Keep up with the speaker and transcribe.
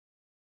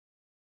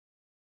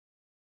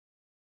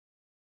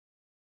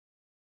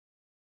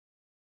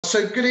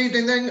So good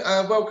evening then.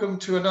 Welcome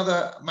to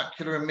another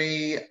Macular and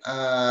Me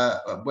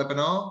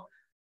webinar,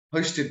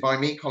 hosted by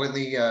me, Colin,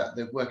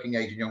 the Working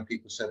Age and Young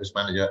People Service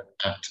Manager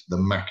at the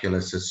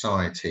Macular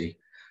Society.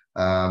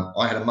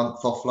 I had a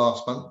month off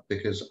last month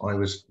because I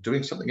was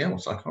doing something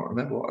else. I can't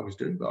remember what I was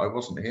doing, but I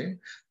wasn't here.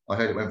 I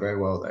heard it went very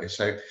well though.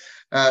 So,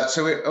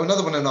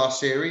 another one in our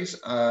series,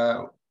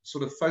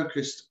 sort of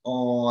focused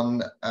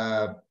on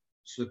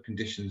sort of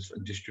conditions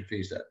and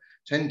dystrophies that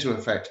tend to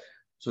affect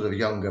sort of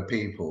younger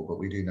people, but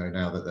we do know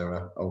now that there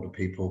are older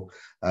people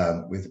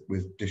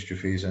with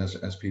dystrophies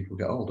as people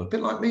get older, a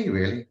bit like me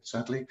really,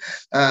 sadly,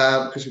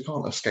 because we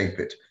can't escape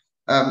it.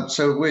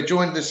 So we're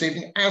joined this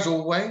evening, as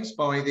always,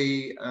 by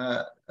the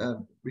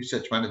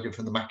research manager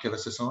from the Macular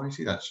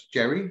Society. That's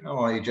Jerry. How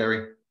are you,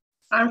 Jerry?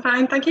 I'm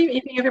fine, thank you.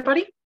 Evening,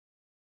 everybody.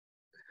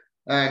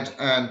 And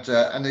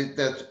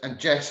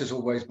Jess, as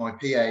always, my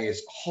PA,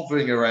 is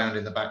hovering around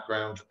in the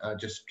background,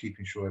 just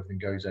keeping sure everything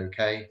goes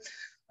okay.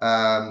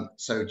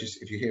 So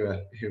just if you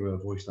hear her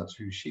voice, that's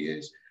who she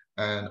is.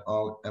 And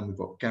we've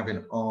got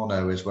Gavin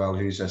Arno as well,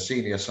 who's a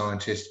senior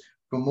scientist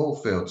from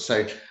Moorfields.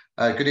 So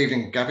good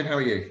evening, Gavin. How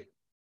are you?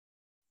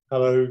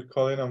 Hello,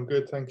 Colin. I'm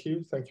good, thank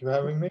you. Thank you for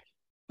having me.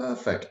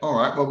 Perfect. All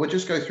right. Well, we'll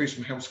just go through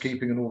some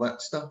housekeeping and all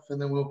that stuff,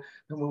 and then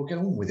we'll get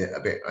on with it a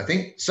bit, I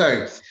think.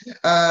 So,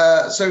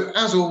 so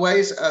as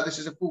always, this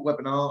is a full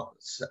webinar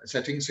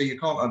setting, so you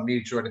can't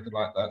unmute or anything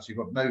like that. So you've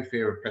got no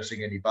fear of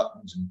pressing any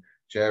buttons and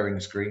sharing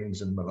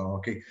screens and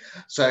malarkey.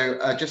 So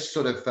just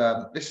sort of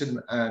listen,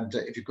 and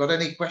if you've got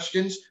any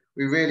questions,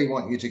 we really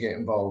want you to get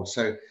involved.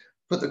 So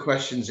put the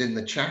questions in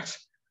the chat,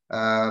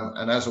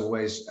 and as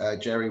always,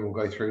 Jerry will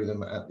go through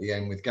them at the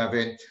end with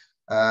Gavin.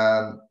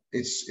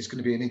 It's going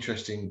to be an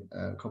interesting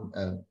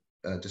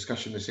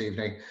discussion this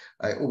evening.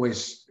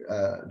 Always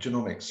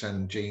genomics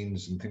and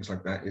genes and things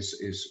like that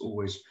is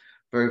always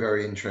very,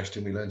 very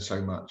interesting. We learn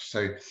so much.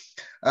 So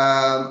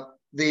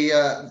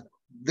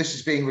this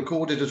is being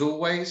recorded as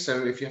always.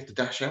 So if you have to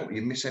dash out or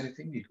you miss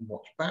anything, you can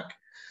watch back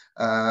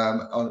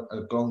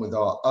along with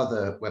our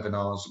other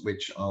webinars,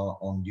 which are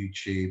on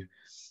YouTube.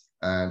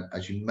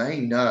 As you may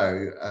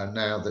know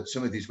now that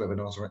some of these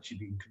webinars are actually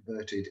being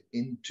converted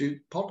into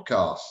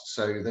podcasts.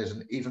 So there's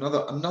even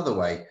another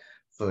way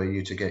for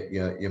you to get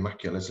your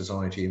Macular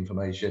Society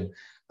information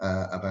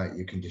about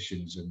your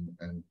conditions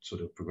and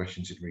sort of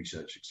progressions in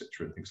research,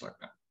 etc., and things like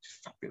that. It's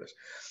fabulous.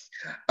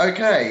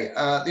 Okay,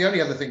 the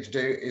only other thing to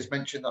do is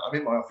mention that I'm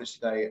in my office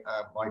today.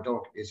 My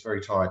dog is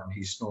very tired and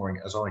he's snoring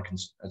as I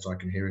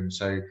can hear him.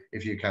 So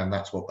if you can,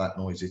 that's what that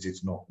noise is.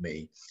 It's not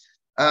me.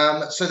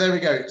 So there we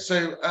go.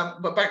 So,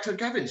 but back to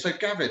Gavin. So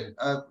Gavin,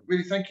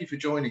 really thank you for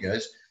joining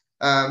us.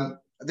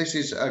 This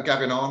is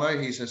Gavin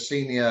Arno. He's a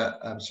senior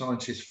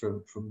scientist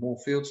from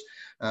Moorfields,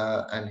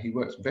 and he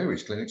works in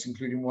various clinics,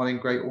 including one in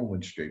Great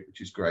Ormond Street, which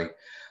is great.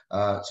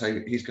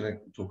 So he's going to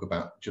talk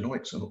about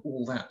genomics and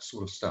all that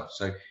sort of stuff.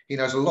 So he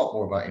knows a lot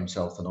more about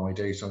himself than I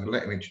do. So I'm going to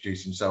let him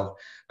introduce himself,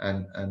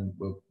 and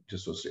we'll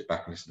just sort of sit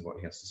back and listen to what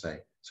he has to say.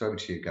 So over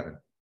to you, Gavin.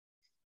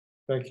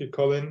 Thank you,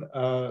 Colin.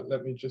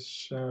 Let me just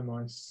share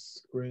my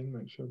screen,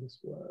 make sure this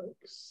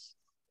works.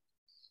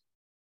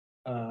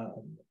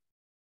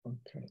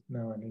 Okay,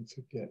 now I need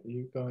to get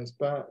you guys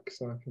back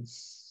so I can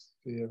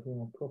see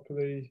everyone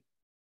properly.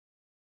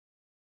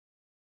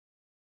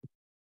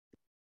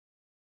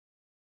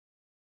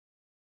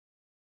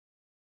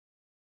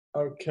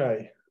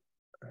 Okay,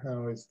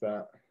 how is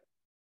that?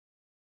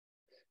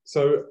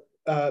 So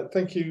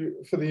thank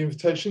you for the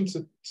invitation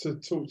to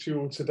talk to you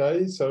all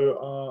today.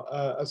 So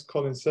as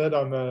Colin said,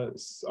 I'm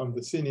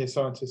the senior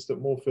scientist at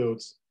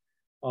Moorfields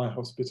Eye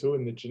Hospital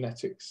in the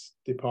genetics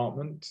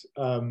department,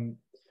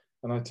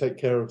 and I take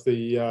care of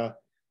I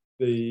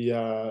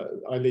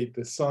lead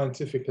the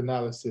scientific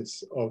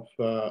analysis of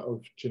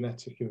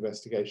genetic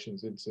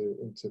investigations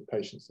into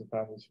patients and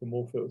families for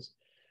Moorfields.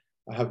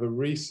 I have a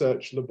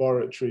research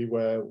laboratory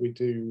where we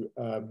do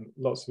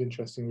lots of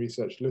interesting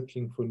research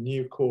looking for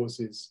new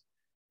causes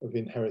of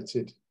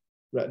inherited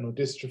retinal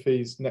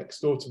dystrophies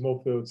next door to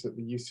Moorfields at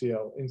the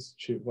UCL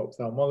Institute of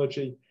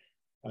Ophthalmology.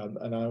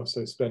 And I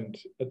also spend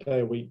a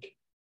day a week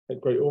at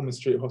Great Ormond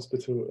Street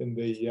Hospital in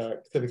the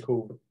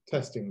clinical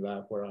testing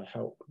lab, where I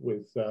help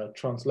with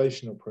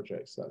translational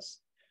projects. That's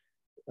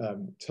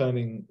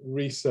turning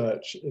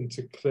research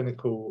into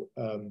clinical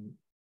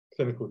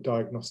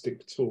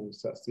diagnostic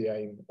tools. That's the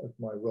aim of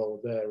my role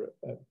there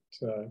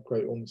at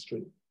Great Ormond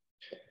Street.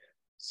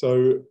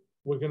 So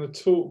we're going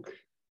to talk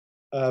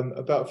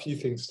about a few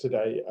things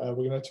today.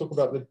 We're going to talk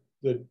about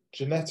the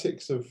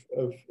genetics of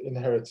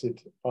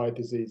inherited eye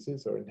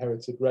diseases or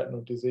inherited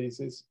retinal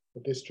diseases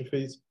or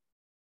dystrophies,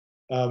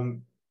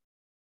 and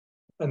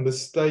the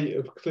state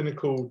of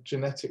clinical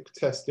genetic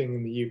testing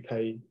in the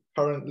UK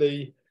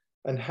currently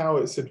and how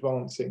it's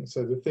advancing.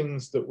 So the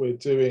things that we're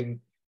doing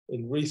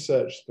in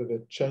research that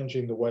are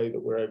changing the way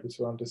that we're able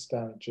to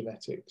understand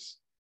genetics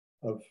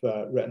of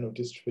retinal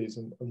dystrophies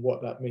and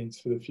what that means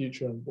for the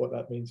future and what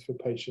that means for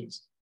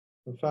patients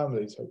and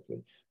families,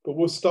 hopefully. But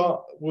we'll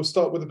start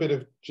with a bit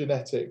of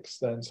genetics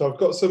then. So I've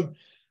got some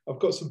I've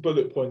got some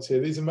bullet points here.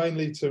 These are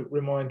mainly to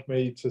remind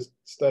me to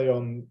stay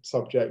on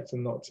subject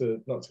and not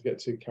to get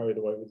too carried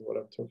away with what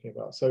I'm talking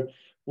about. So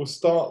we'll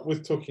start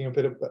with talking a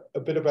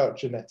bit about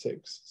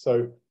genetics.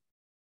 So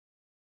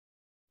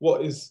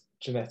what is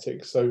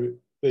genetics? So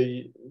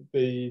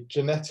the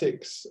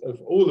genetics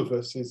of all of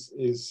us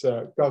is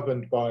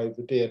governed by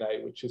the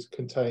DNA, which is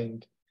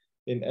contained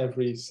in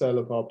every cell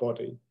of our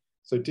body.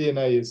 So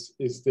DNA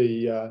is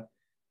the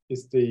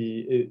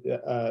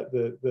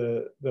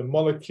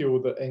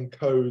molecule that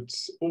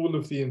encodes all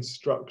of the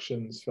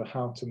instructions for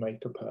how to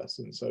make a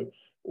person. So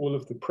all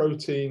of the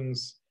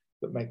proteins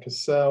that make a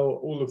cell,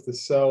 all of the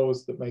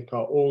cells that make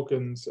our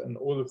organs, and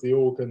all of the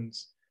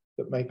organs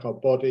that make our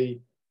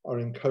body are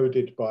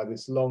encoded by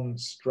this long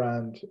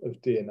strand of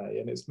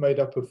DNA, and it's made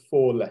up of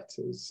 4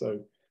 letters.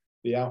 So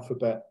the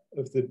alphabet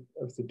of the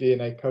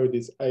DNA code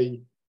is A,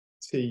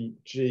 T,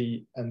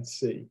 G, and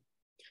C.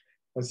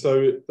 And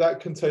so that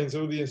contains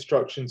all the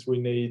instructions we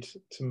need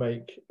to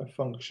make a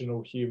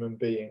functional human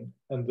being.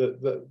 And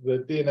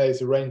the DNA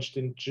is arranged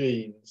in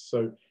genes.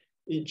 So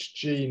each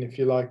gene, if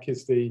you like,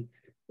 is the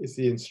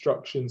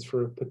instructions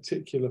for a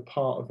particular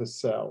part of a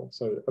cell.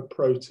 So a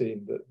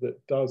protein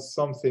that does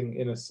something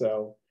in a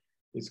cell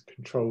is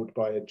controlled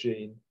by a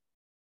gene.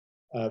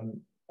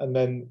 And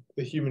then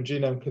the human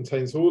genome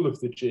contains all of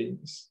the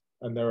genes,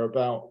 and there are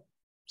about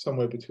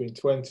somewhere between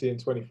 20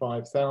 and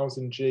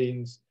 25,000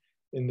 genes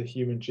in the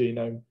human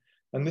genome.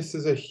 And this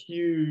is a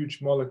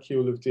huge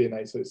molecule of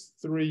DNA. So it's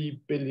 3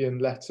 billion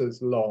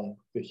letters long,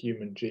 the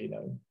human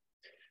genome,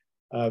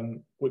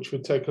 which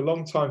would take a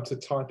long time to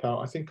type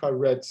out. I think I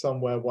read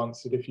somewhere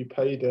once that if you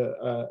paid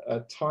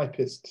a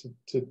typist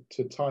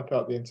to type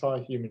out the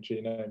entire human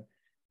genome,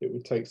 it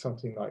would take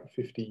something like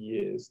 50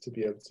 years to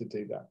be able to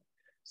do that.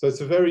 So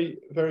it's a very,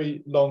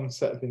 very long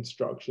set of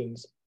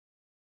instructions.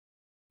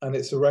 And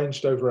it's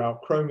arranged over our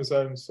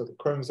chromosomes. So the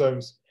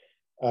chromosomes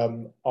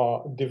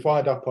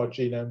divide up our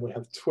genome. We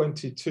have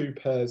 22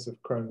 pairs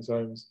of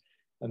chromosomes,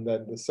 and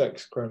then the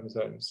sex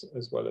chromosomes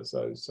as well as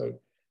those. So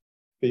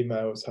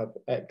females have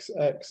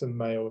XX and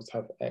males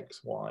have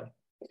XY.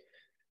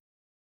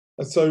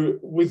 And so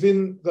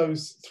within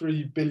those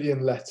 3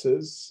 billion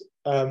letters,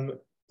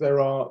 there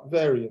are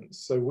variants.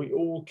 So we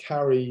all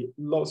carry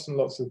lots and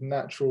lots of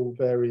natural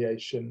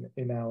variation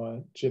in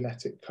our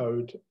genetic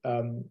code.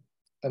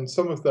 And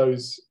some of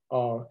those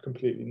are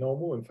completely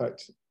normal. In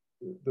fact,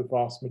 the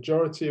vast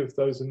majority of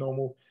those are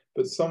normal,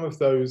 but some of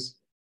those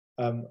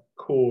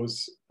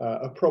cause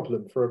a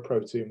problem for a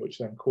protein, which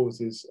then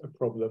causes a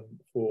problem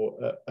for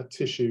a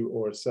tissue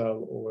or a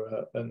cell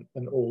or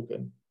an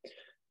organ.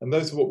 And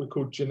those are what we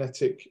call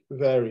genetic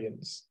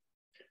variants.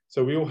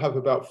 So we all have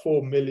about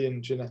 4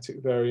 million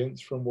genetic variants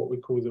from what we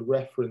call the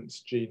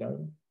reference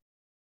genome.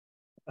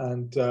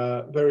 And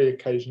very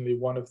occasionally,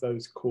 one of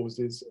those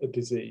causes a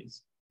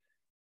disease.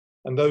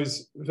 And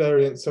those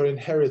variants are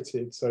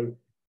inherited. So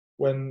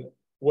when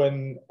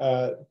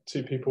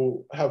 2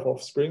 people have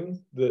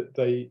offspring, that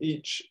they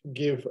each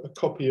give a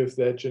copy of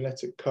their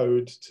genetic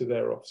code to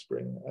their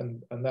offspring,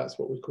 and that's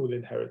what we call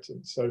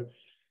inheritance. So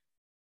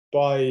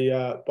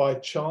by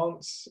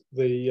chance,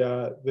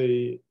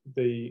 the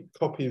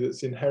copy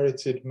that's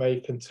inherited may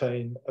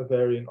contain a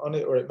variant on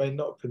it, or it may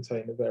not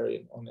contain a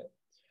variant on it.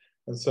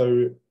 And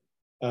so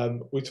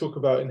we talk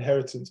about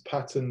inheritance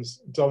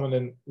patterns: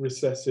 dominant,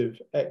 recessive,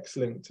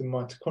 X-linked, and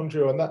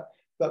mitochondrial, and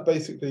that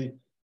basically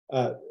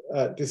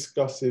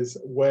discusses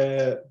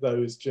where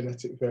those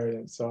genetic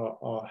variants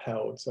are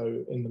held.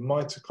 So in the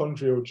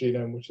mitochondrial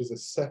genome, which is a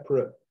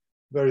separate,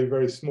 very,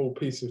 very small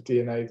piece of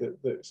DNA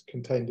that's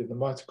contained in the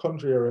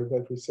mitochondria of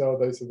every cell,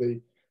 those are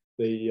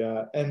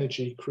the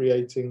energy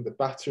creating, the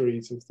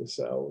batteries of the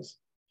cells.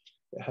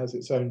 It has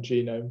its own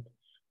genome.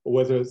 Or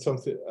whether it's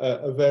something,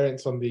 a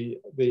variant on the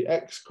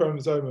X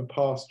chromosome and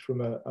passed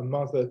from a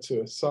mother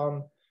to a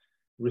son.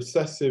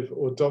 Recessive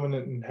or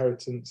dominant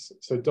inheritance.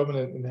 So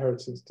dominant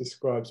inheritance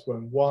describes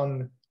when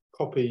one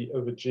copy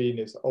of a gene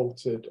is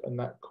altered, and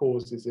that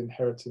causes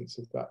inheritance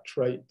of that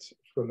trait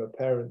from a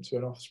parent to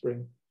an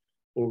offspring.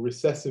 Or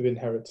recessive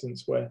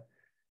inheritance, where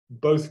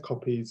both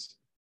copies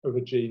of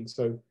a gene,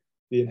 so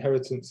the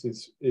inheritance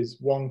is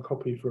one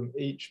copy from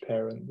each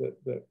parent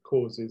that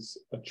causes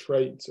a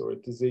trait or a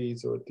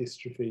disease or a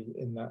dystrophy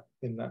in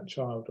that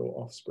child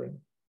or offspring.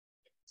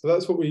 So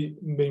that's what we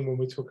mean when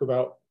we talk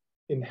about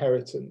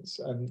inheritance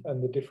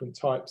and the different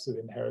types of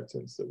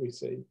inheritance that we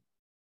see.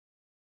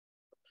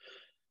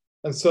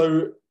 And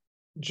so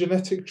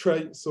genetic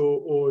traits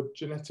or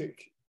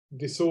genetic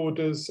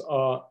disorders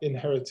are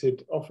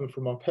inherited often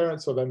from our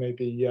parents, or they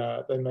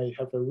may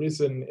have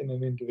arisen in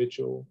an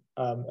individual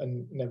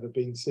and never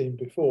been seen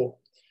before.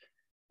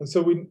 And so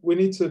we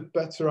need to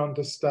better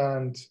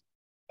understand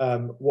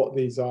what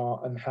these are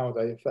and how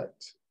they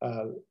affect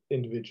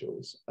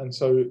individuals. And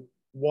so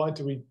why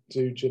do we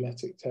do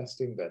genetic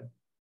testing then?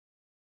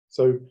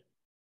 So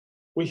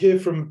we hear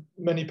from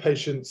many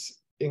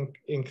patients in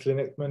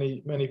clinic,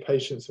 many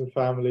patients and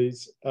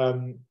families,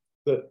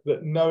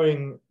 that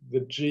knowing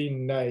the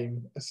gene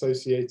name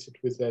associated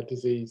with their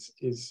disease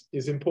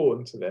is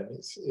important to them.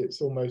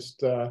 It's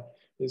almost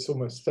it's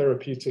almost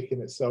therapeutic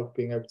in itself,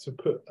 being able to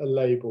put a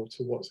label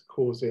to what's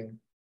causing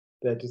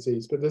their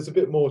disease. But there's a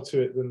bit more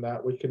to it than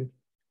that. We can,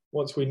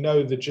 once we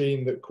know the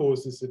gene that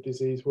causes the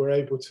disease, we're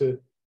able to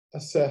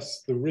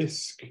assess the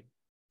risk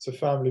to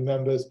family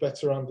members,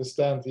 better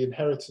understand the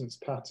inheritance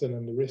pattern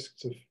and the risk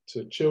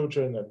to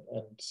children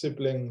and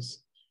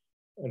siblings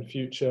and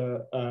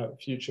future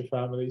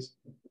families.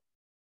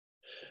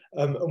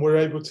 And we're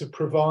able to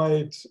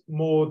provide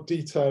more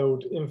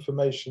detailed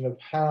information of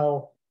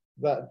how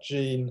that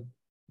gene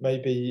may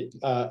be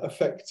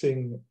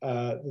affecting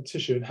the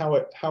tissue and how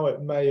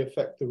it may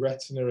affect the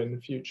retina in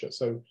the future.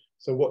 So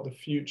what the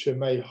future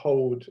may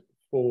hold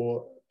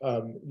for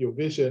your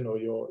vision or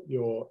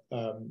your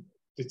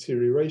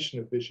deterioration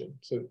of vision,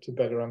 so to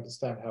better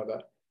understand how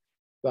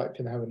that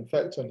can have an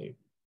effect on you.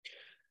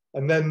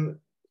 And then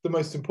the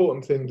most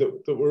important thing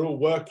that we're all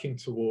working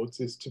towards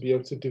is to be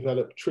able to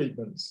develop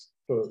treatments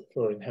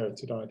for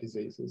inherited eye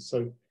diseases.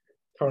 So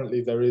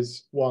currently there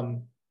is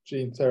one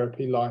gene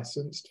therapy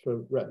licensed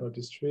for retinal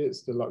dystrophy.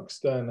 It's the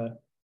Luxturna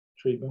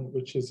treatment,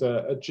 which is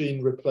a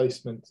gene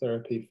replacement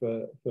therapy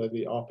for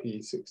the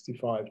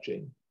RPE65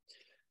 gene.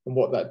 And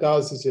what that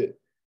does is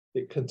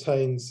it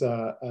contains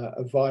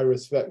a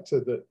virus vector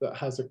that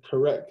has a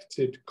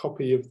corrected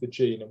copy of the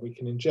gene, and we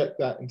can inject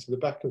that into the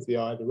back of the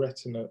eye,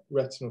 the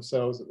retinal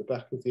cells at the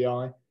back of the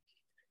eye,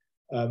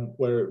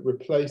 where it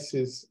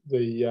replaces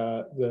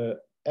the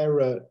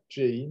error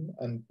gene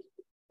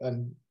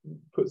and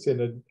puts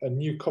in a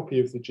new copy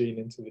of the gene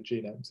into the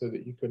genome, so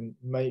that you can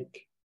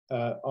make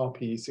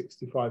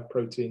RPE65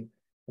 protein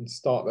and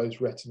start those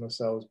retinal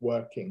cells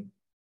working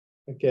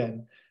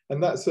again.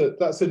 And that's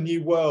a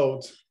new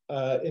world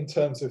in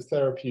terms of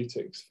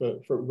therapeutics for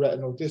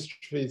retinal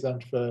dystrophies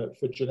and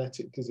for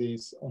genetic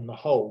disease on the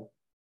whole.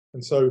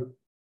 And so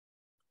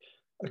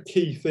a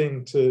key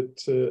thing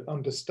to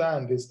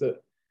understand is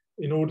that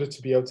in order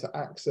to be able to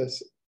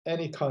access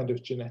any kind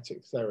of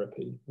genetic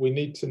therapy, we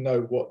need to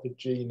know what the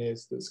gene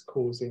is that's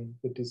causing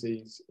the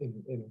disease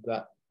in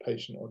that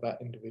patient or that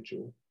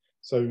individual.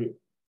 So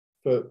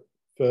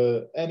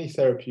for any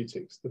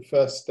therapeutics, the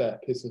first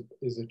step is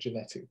a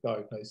genetic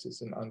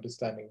diagnosis and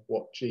understanding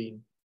what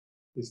gene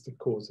is the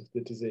cause of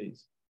the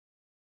disease.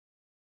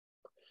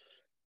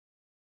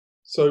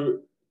 So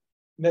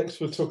next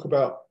we'll talk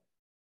about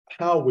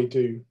how we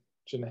do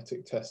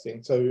genetic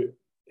testing. So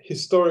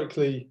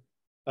historically,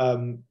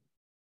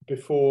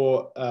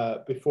 before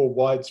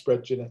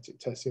widespread genetic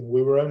testing,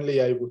 we were only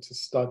able to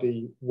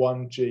study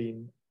one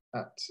gene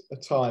at a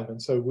time.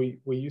 And so we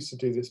used to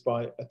do this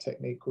by a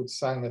technique called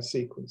Sanger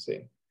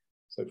sequencing.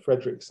 So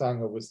Frederick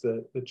Sanger was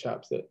the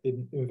chap that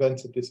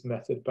invented this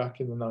method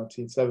back in the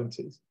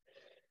 1970s.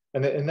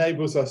 And it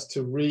enables us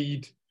to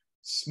read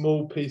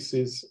small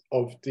pieces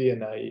of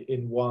DNA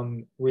in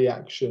one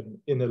reaction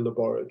in a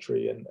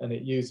laboratory, and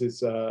it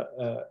uses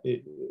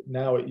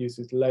now it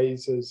uses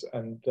lasers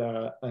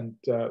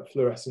and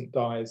fluorescent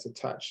dyes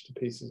attached to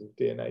pieces of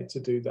DNA to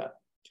do that.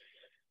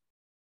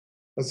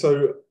 And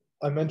so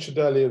I mentioned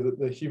earlier that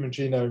the human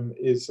genome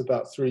is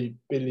about 3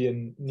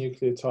 billion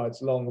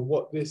nucleotides long, and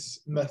what this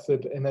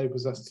method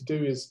enables us to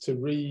do is to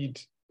read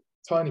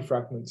tiny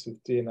fragments of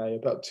DNA,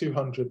 about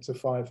 200 to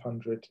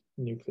 500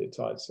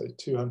 nucleotides, so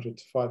 200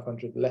 to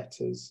 500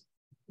 letters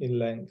in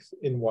length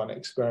in one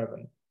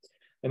experiment.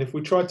 And if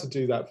we tried to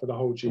do that for the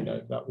whole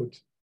genome, that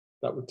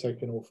would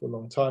take an awful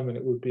long time, and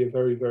it would be a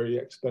very, very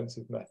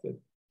expensive method.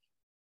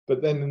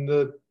 But then in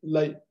the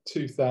late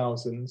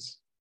 2000s,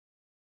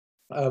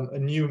 a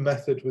new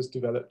method was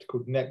developed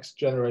called next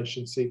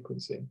generation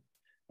sequencing.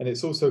 And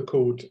it's also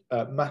called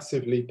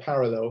massively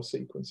parallel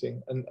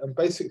sequencing. And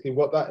basically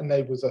what that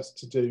enables us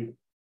to do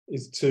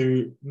is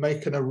to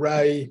make an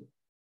array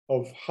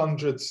of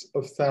hundreds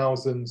of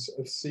thousands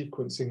of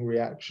sequencing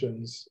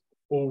reactions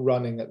all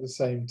running at the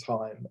same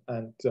time,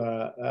 and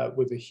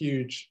with a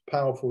huge,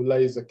 powerful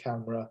laser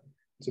camera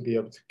to be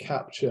able to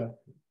capture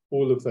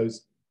all of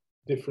those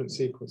different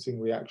sequencing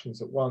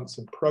reactions at once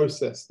and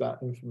process that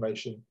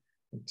information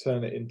and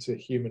turn it into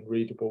human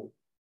readable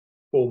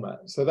format.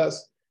 So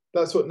that's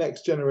what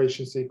next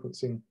generation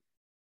sequencing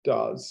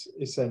does,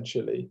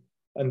 essentially.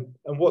 And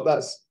what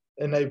that's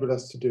enabled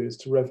us to do is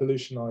to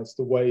revolutionize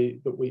the way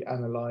that we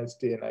analyze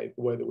DNA,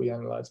 the way that we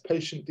analyze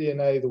patient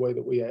DNA, the way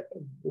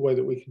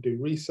that we can do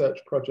research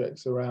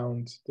projects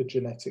around the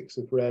genetics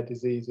of rare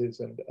diseases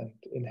and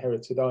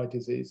inherited eye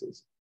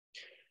diseases.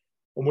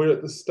 And we're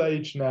at the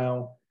stage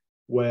now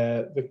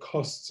where the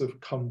costs have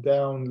come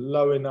down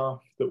low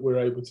enough that we're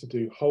able to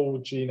do whole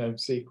genome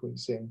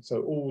sequencing,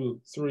 so all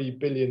 3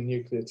 billion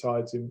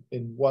nucleotides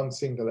in one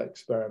single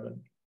experiment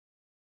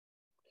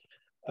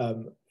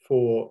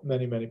for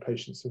many, many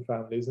patients and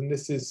families. And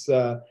this is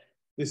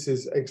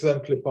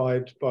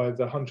exemplified by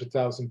the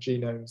 100,000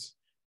 Genomes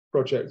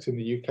project in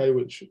the UK,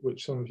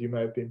 which some of you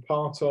may have been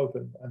part of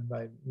and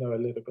may know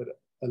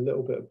a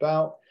little bit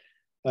about.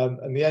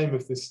 And the aim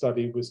of this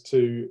study was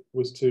to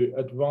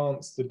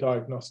advance the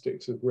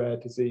diagnostics of rare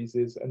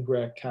diseases and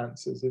rare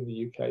cancers in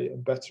the UK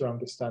and better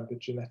understand the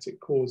genetic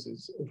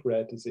causes of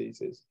rare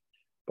diseases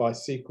by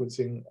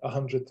sequencing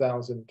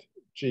 100,000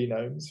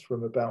 genomes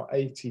from about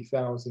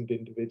 80,000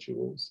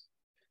 individuals.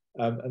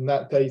 And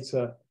that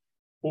data,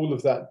 all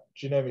of that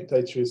genomic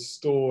data is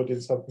stored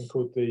in something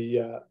called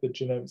the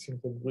Genomics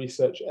England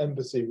Research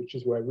Embassy, which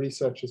is where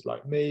researchers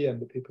like me and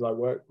the people I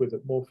work with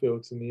at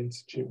Moorfields and the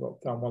Institute of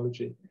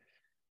Ophthalmology,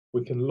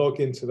 we can log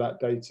into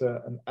that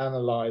data and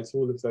analyze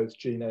all of those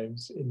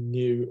genomes in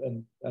new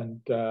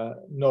and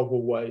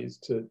novel ways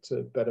to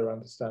better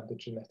understand the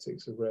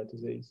genetics of rare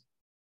disease.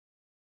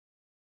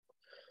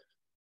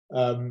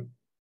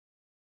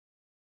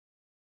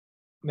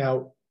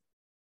 Now,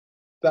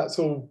 that's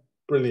all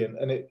brilliant,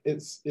 and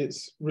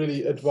it's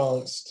really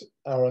advanced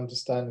our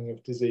understanding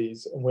of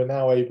disease, and we're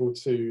now able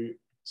to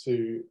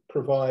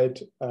provide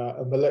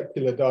a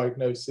molecular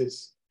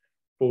diagnosis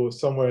for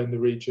somewhere in the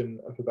region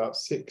of about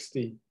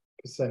 60%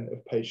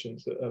 of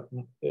patients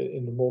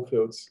in the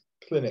Moorfields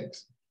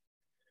clinics.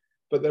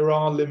 But there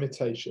are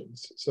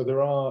limitations. So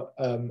there are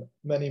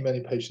many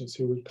patients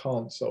who we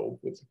can't solve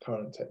with the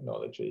current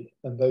technology,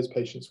 and those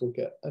patients will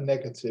get a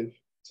negative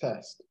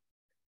test.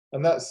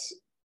 And that's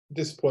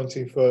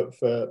disappointing for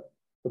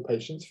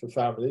patients, for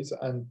families,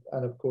 and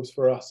of course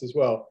for us as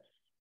well.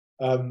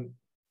 And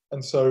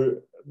so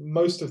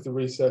most of the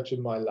research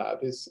in my lab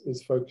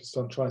is focused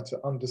on trying to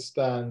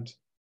understand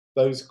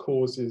those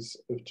causes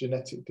of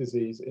genetic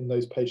disease in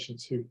those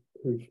patients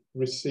who've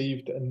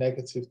received a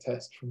negative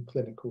test from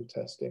clinical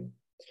testing.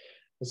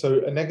 And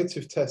so a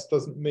negative test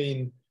doesn't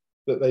mean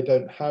that they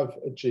don't have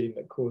a gene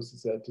that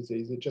causes their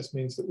disease. It just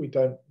means that we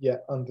don't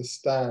yet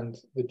understand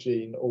the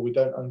gene, or we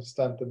don't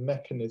understand the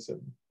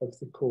mechanism of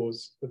the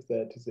cause of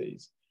their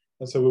disease.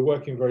 And so we're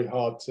working very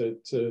hard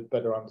to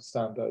better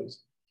understand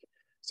those.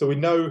 So we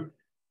know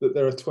that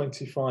there are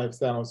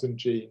 25,000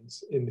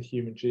 genes in the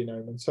human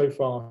genome, and so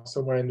far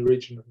somewhere in the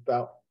region of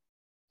about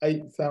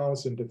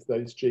 8,000 of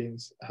those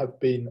genes have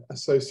been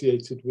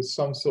associated with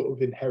some sort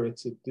of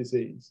inherited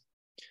disease.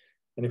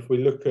 And if we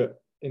look at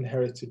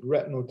inherited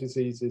retinal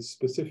diseases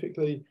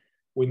specifically,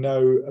 we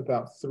know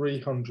about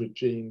 300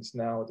 genes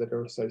now that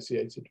are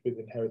associated with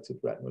inherited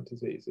retinal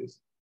diseases.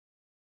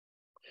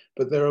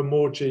 But there are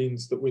more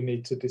genes that we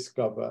need to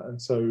discover,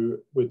 and so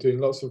we're doing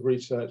lots of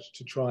research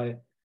to try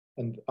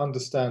and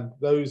understand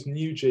those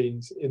new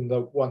genes in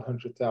the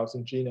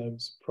 100,000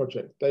 Genomes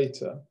Project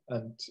data,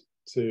 and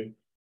to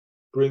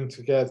bring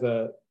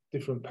together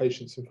different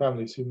patients and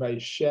families who may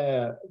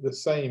share the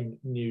same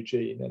new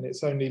gene. And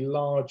it's only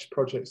large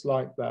projects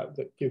like that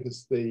that give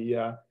us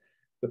the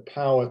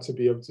power to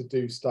be able to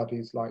do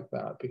studies like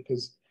that,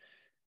 because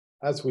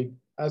as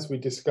we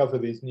discover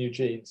these new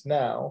genes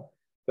now,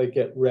 they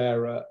get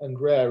rarer and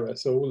rarer.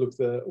 So all of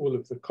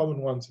the common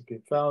ones have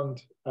been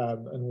found,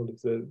 and all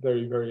of the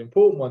very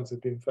important ones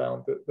have been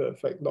found that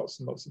affect lots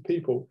and lots of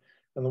people.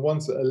 And the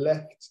ones that are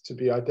left to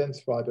be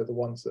identified are the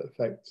ones that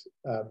affect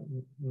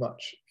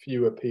much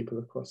fewer people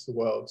across the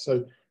world.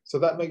 So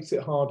that makes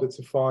it harder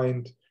to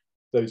find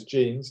those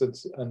genes,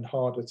 and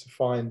harder to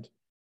find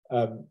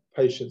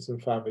patients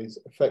and families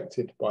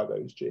affected by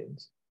those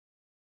genes.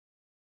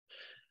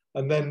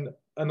 And then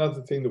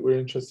another thing that we're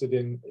interested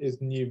in is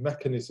new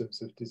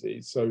mechanisms of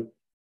disease. So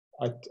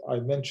I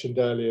mentioned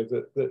earlier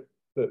that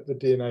the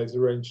DNA is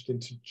arranged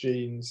into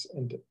genes,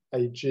 and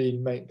a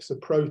gene makes a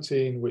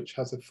protein which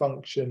has a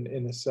function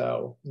in a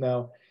cell.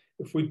 Now,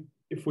 if we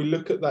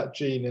look at that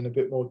gene in a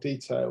bit more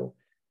detail,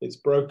 it's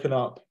broken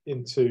up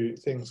into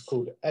things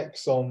called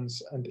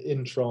exons and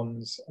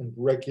introns and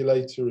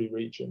regulatory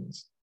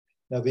regions.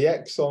 Now, the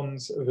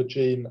exons of a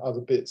gene are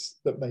the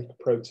bits that make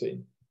a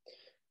protein.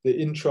 The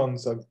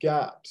introns are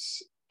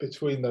gaps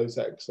between those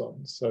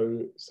exons.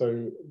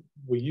 So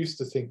we used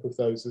to think of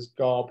those as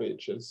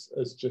garbage,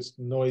 as just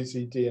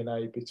noisy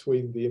DNA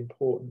between the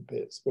important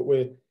bits. But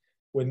we're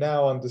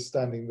now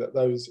understanding that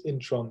those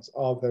introns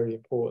are very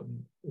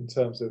important in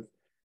terms of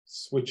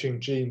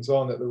switching genes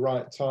on at the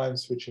right time,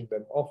 switching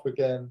them off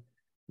again,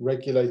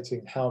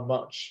 regulating how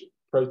much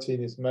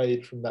protein is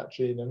made from that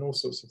gene, and all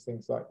sorts of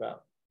things like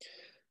that.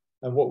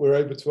 And what we're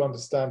able to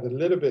understand a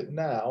little bit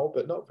now,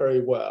 but not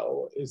very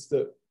well, is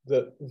that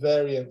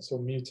variants or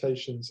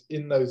mutations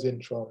in those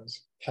introns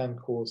can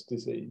cause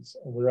disease.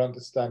 And we're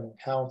understanding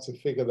how to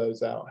figure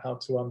those out, how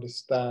to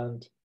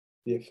understand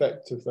the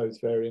effect of those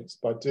variants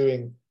by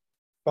doing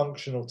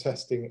functional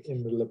testing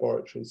in the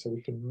laboratory. So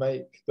we can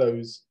make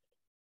those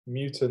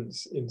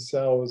mutants in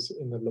cells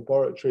in the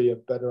laboratory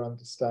and better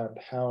understand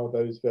how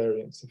those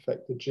variants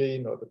affect the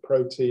gene or the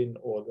protein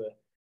or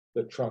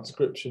the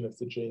transcription of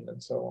the gene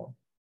and so on.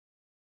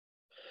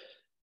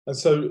 And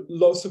so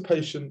lots of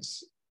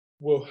patients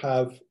will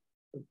have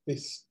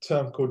this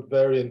term called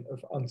variant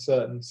of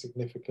uncertain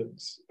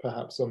significance,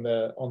 perhaps on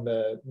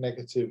their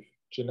negative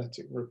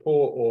genetic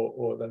report,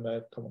 or they may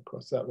have come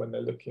across that when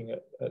they're looking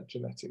at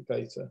genetic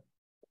data.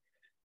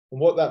 And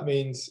what that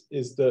means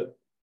is that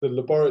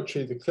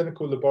the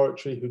clinical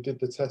laboratory who did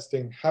the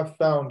testing have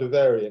found a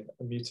variant,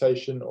 a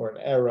mutation or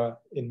an error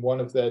in one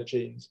of their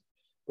genes,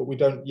 but we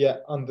don't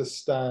yet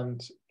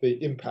understand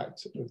the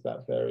impact of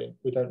that variant.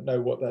 We don't know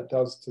what that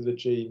does to the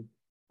gene,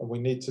 and we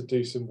need to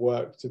do some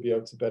work to be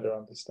able to better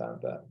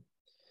understand that.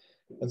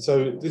 And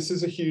so this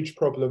is a huge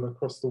problem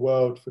across the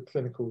world for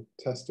clinical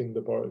testing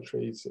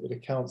laboratories. It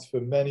accounts for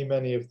many,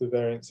 many of the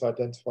variants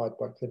identified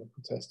by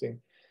clinical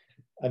testing.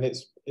 And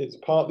it's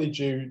partly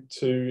due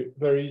to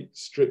very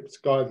strict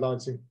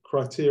guidelines and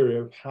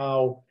criteria of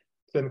how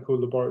clinical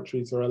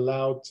laboratories are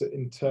allowed to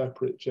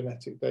interpret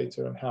genetic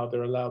data and how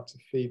they're allowed to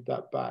feed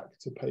that back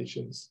to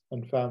patients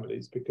and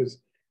families, because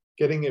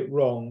getting it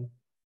wrong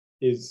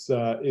is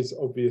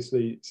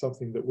obviously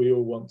something that we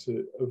all want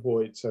to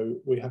avoid. So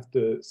we have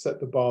to set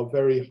the bar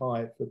very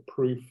high for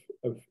proof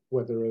of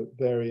whether a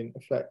variant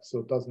affects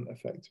or doesn't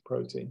affect a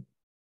protein.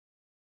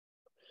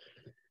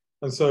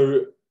 And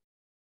so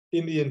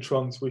in the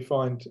introns, we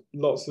find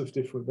lots of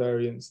different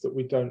variants that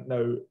we don't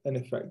know an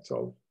effect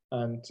of.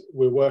 And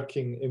we're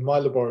working in my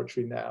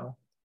laboratory now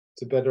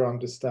to better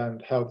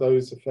understand how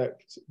those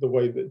affect the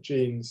way that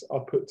genes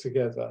are put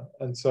together.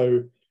 And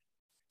so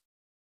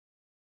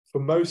for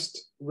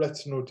most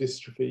retinal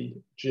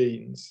dystrophy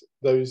genes,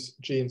 those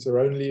genes are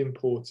only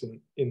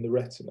important in the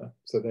retina.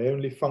 So they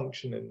only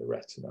function in the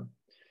retina,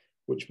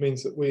 which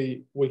means that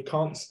we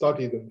can't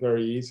study them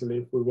very easily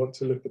if we want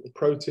to look at the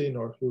protein,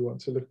 or if we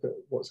want to look at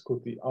what's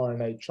called the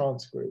RNA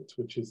transcript,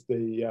 which is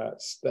the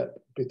step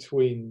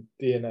between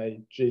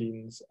DNA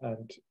genes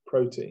and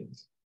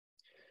proteins.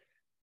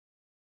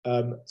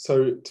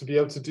 So to be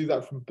able to do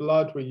that from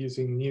blood, we're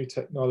using new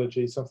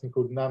technology, something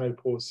called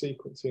nanopore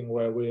sequencing,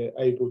 where we're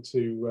able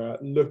to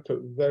look at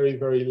very,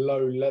 very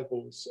low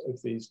levels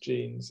of these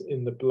genes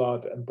in the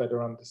blood and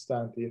better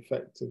understand the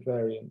effect of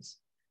variants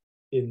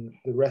in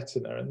the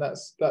retina. And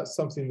that's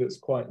something that's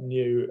quite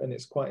new, and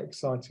it's quite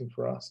exciting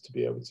for us to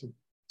be able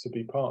to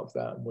be part of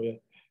that. And we're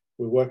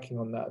working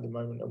on that at the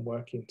moment and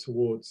working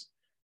towards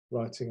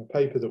writing a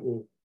paper that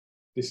will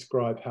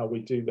describe how we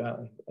do that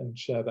and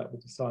share that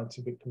with the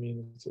scientific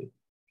community.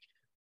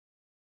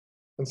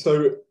 And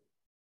so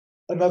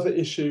another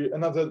issue,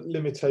 another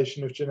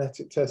limitation of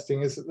genetic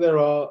testing is that there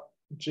are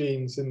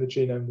genes in the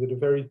genome that are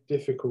very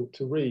difficult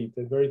to read.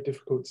 They're very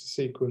difficult to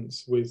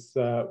sequence with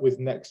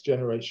next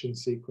generation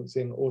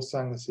sequencing or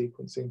Sanger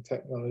sequencing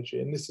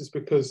technology. And this is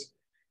because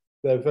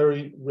they're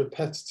very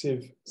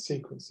repetitive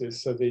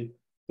sequences. So the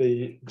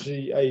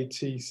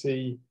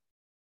GATC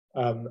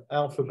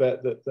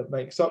alphabet that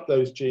makes up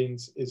those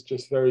genes is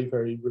just very,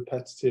 very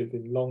repetitive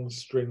in long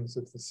strings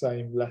of the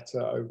same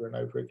letter over and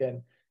over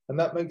again. And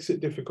that makes it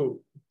difficult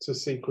to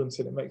sequence,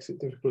 and it makes it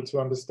difficult to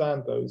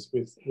understand those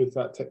with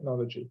that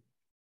technology.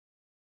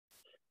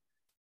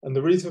 And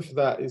the reason for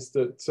that is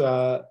that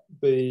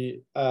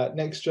the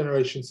next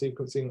generation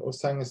sequencing or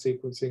Sanger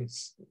sequencing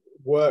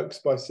works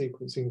by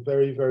sequencing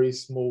very, very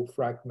small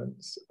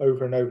fragments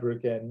over and over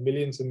again,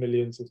 millions and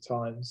millions of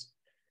times,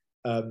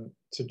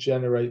 to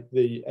generate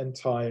the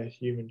entire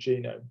human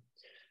genome.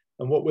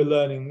 And what we're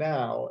learning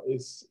now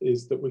is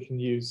that we can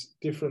use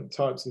different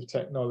types of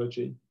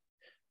technology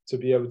to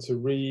be able to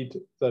read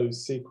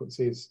those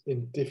sequences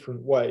in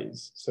different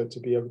ways. So to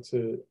be able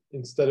to,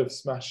 instead of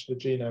smash the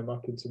genome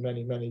up into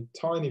many, many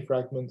tiny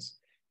fragments,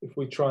 if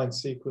we try and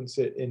sequence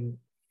it in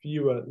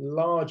fewer,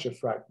 larger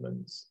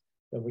fragments,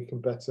 then we can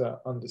better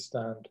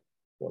understand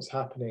what's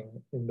happening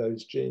in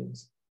those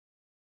genes.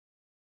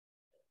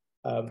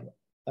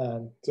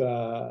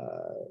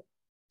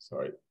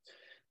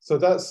 So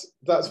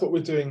that's what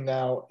we're doing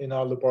now in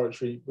our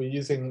laboratory. We're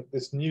using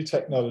this new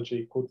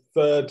technology called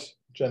third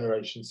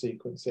generation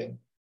sequencing,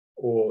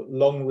 or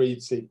long read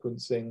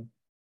sequencing,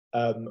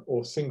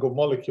 or single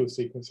molecule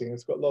sequencing.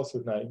 It's got lots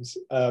of names.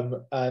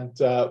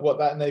 What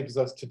that enables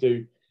us to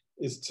do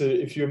is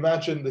to, if you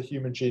imagine the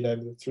human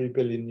genome, the 3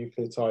 billion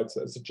nucleotides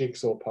as a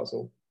jigsaw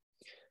puzzle.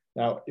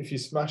 Now, if you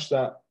smash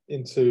that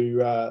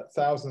into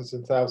thousands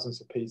and thousands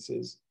of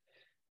pieces,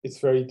 it's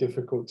very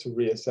difficult to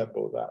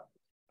reassemble that.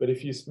 But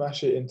if you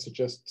smash it into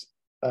just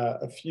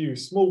a few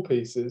small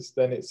pieces,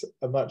 then it's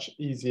a much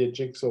easier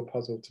jigsaw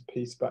puzzle to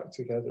piece back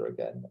together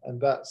again. And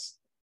that's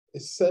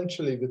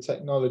essentially the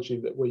technology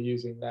that we're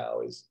using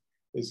now is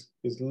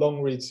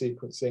long read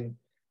sequencing,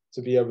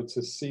 to be able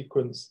to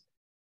sequence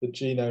the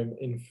genome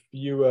in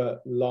fewer,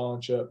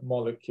 larger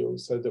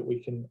molecules so that we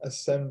can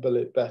assemble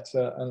it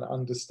better and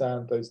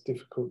understand those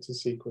difficult to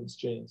sequence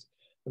genes.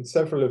 And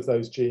several of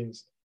those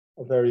genes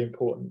are very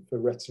important for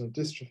retinal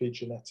dystrophy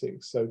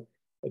genetics. So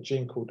a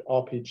gene called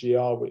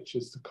RPGR, which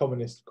is the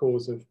commonest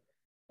cause of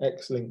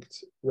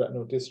X-linked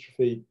retinal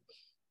dystrophy,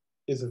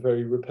 is a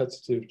very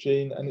repetitive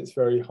gene, and it's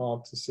very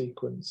hard to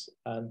sequence.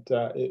 And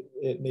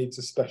it needs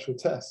a special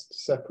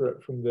test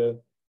separate from the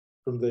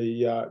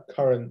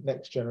current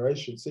next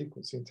generation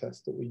sequencing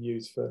test that we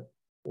use for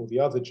all the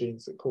other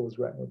genes that cause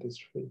retinal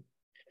dystrophy.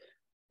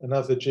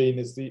 Another gene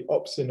is the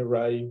opsin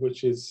array,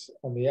 which is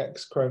on the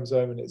X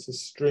chromosome, and it's a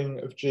string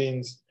of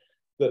genes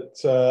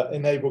that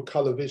enable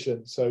color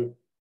vision. So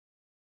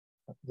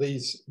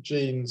these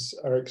genes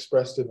are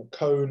expressed in a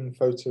cone,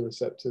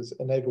 photoreceptors,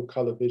 enable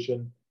color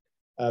vision,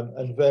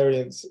 and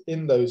variants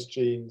in those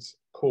genes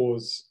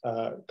cause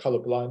color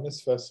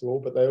blindness, first of all,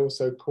 but they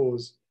also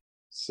cause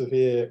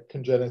severe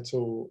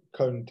congenital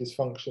cone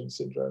dysfunction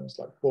syndromes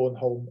like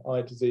Bornholm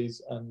eye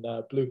disease and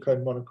blue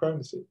cone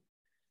monochromacy.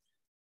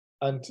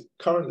 And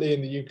currently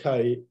in the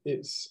UK,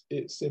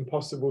 it's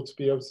impossible to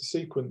be able to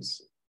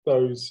sequence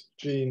those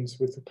genes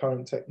with the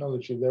current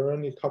technology. There are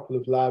only a couple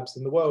of labs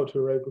in the world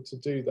who are able to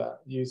do that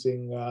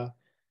using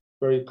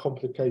very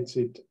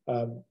complicated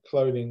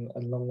cloning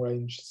and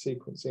long-range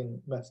sequencing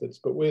methods.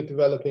 But we're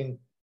developing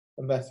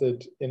a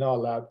method in our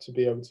lab to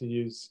be able to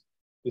use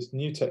this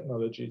new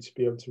technology to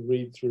be able to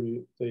read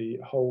through the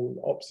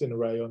whole opsin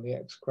array on the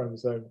X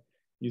chromosome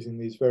using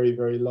these very,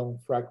 very long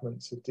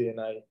fragments of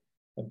DNA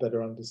and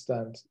better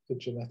understand the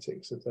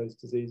genetics of those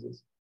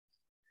diseases.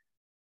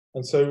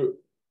 And so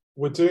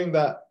we're doing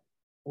that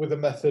with a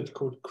method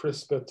called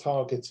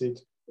CRISPR-targeted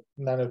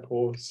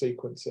nanopore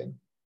sequencing.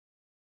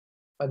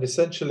 And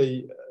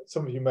essentially,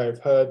 some of you may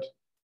have heard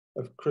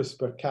of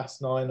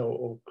CRISPR-Cas9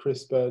 or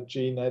CRISPR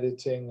gene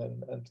editing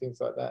and things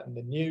like that in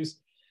the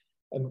news.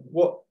 And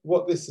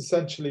what this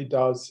essentially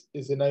does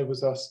is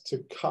enables us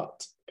to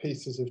cut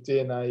pieces of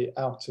DNA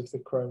out of the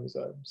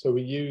chromosome. So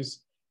we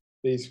use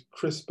these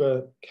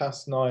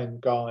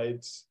CRISPR-Cas9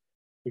 guides.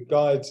 The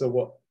guides are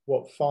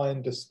what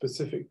find a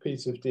specific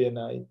piece of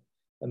DNA,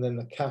 and then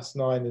the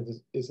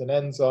Cas9 is an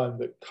enzyme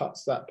that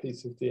cuts that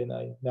piece of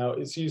DNA. Now,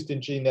 it's used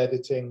in gene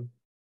editing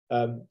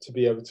to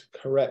be able to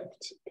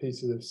correct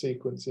pieces of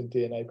sequence in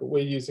DNA, but we're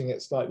using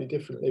it slightly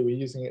differently. We're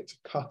using it to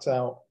cut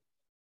out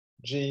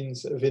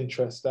genes of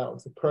interest out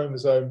of the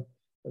chromosome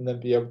and then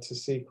be able to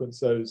sequence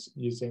those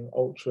using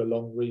ultra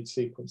long read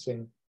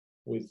sequencing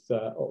with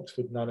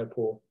Oxford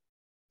Nanopore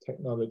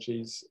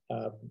Technologies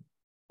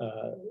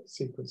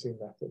sequencing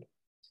method.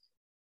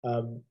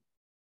 And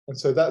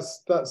so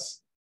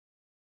that's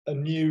a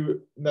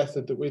new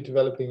method that we're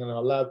developing in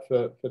our lab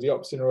for the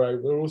opsin array.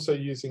 We're also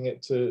using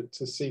it to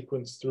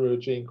sequence through a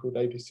gene called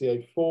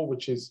ABCA4,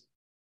 which is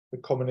the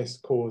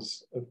commonest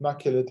cause of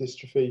macular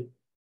dystrophy.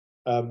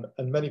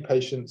 And many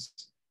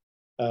patients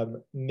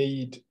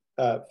need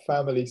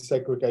family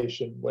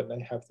segregation when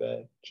they have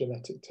their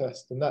genetic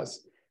test. And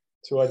that's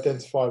to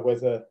identify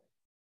whether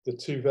the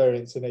two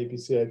variants in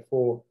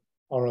ABCA4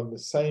 are on the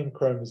same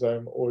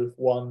chromosome or if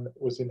one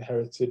was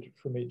inherited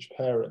from each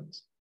parent.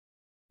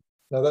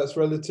 Now, that's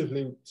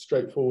relatively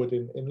straightforward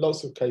in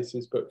lots of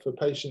cases, but for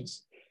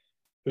patients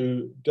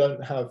who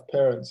don't have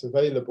parents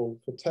available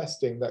for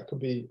testing, that can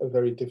be a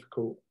very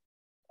difficult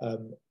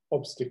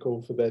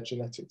obstacle for their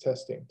genetic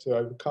testing to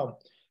overcome.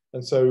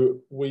 And so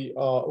we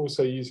are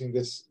also using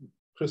this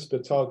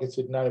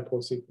CRISPR-targeted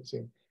nanopore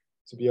sequencing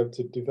to be able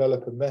to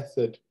develop a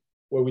method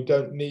where we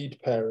don't need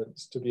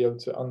parents to be able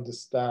to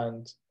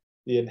understand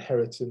the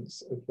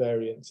inheritance of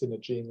variants in a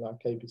gene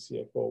like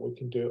ABCA4. We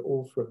can do it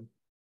all from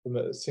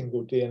a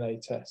single DNA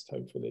test,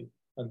 hopefully.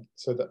 And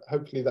so that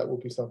hopefully that will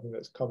be something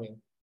that's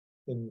coming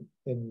in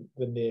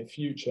the near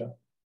future.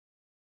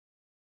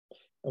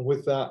 And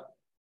with that,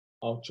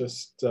 I'll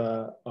just,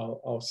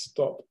 I'll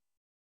stop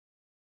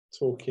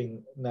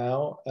talking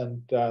now.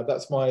 And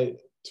that's my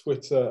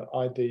Twitter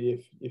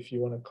ID if you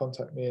want to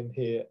contact me and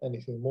hear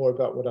anything more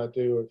about what I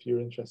do, or if you're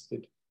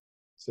interested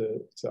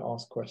to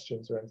ask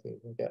questions or anything,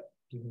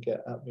 you can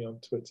get at me on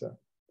Twitter.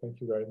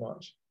 Thank you very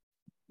much.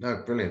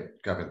 No, brilliant,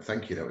 Gavin.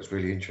 Thank you. That was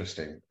really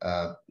interesting.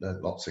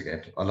 Learned lots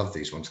again. I love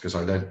these ones because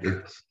I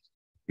learned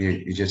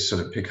you just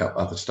sort of pick up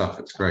other stuff.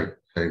 It's great.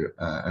 So,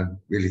 and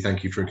really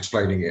thank you for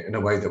explaining it in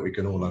a way that we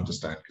can all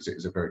understand, because it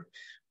is a very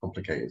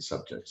complicated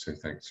subject. So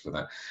thanks for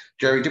that.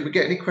 Jerry, did we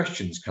get any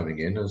questions coming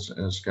in as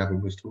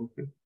Gavin was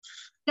talking?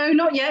 No,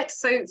 not yet.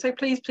 So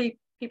please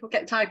people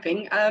get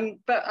typing.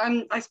 But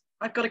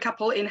I've got a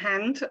couple in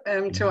hand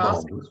to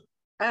ask.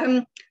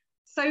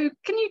 So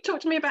can you talk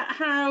to me about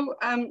how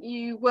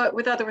you work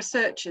with other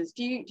researchers?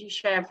 Do you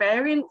share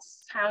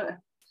variants? How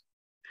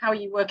are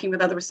you working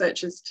with other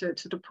researchers to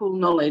pool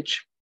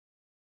knowledge?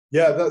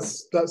 Yeah,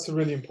 that's a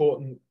really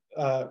important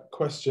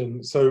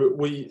question. So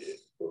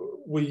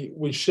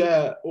we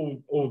share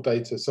all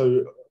data.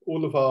 So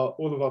all of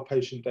our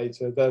patient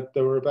data.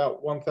 There were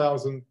about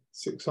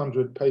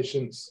 1,600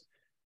 patients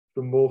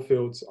from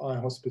Moorfields Eye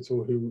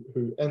Hospital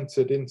who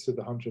entered into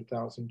the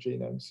 100,000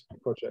 Genomes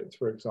project,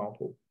 for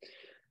example.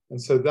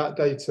 And so that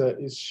data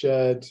is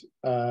shared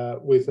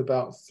with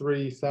about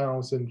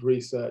 3,000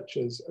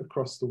 researchers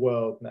across the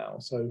world now.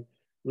 So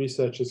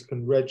researchers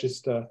can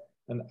register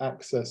and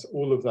access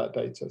all of that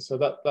data. So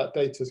that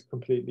data is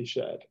completely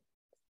shared.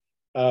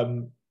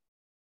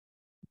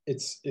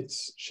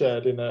 It's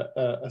shared in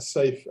a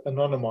safe,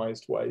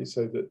 anonymized way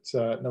so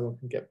that no one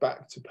can get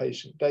back to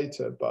patient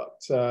data,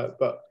 but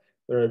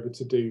they're able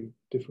to do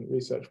different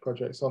research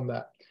projects on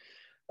that.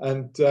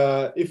 And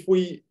if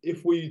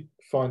we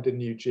find a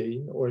new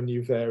gene or a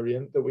new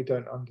variant that we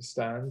don't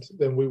understand,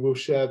 then we will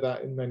share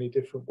that in many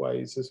different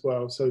ways as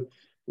well. So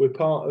we're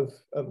part of,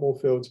 at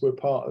Moorfields, we're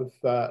part of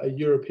a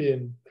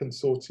European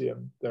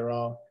consortium. There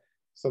are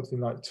something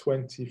like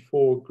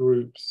 24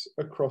 groups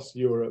across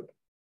Europe,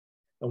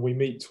 and we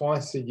meet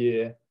twice a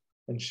year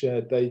and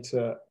share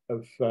data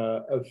of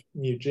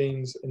new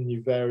genes and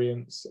new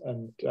variants,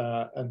 and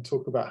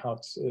talk about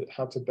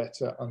how to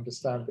better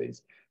understand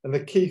these. And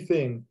the key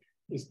thing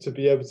is to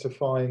be able to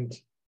find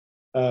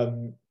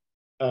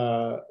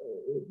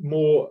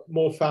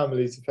more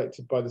families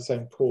affected by the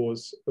same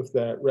cause of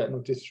their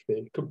retinal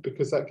dystrophy,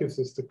 because that gives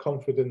us the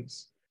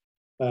confidence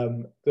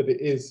that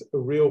it is a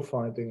real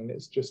finding, and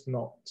it's just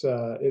not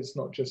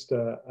just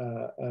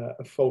a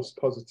false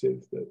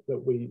positive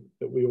that we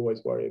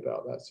always worry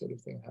about that sort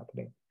of thing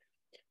happening.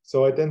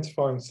 So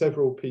identifying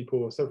several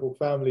people or several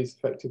families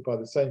affected by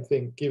the same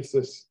thing gives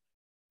us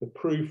the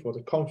proof or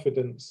the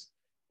confidence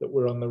that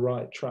we're on the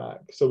right track.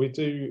 So we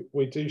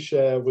do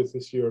share with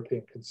this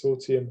European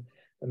consortium,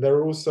 and there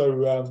are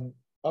also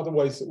other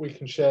ways that we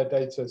can share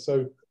data.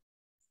 So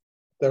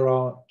there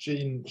are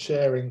gene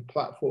sharing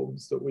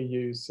platforms that we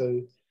use.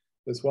 So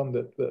there's one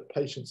that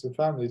patients and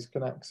families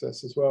can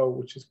access as well,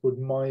 which is called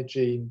My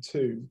Gene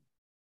 2,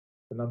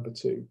 the number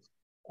 2.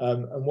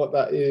 And what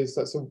that is,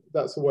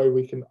 that's a way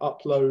we can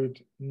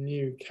upload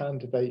new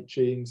candidate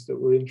genes that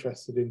we're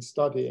interested in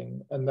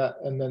studying, and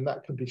then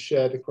that can be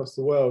shared across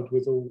the world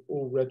with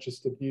all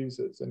registered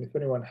users. And if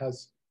anyone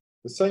has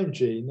the same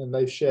gene and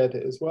they've shared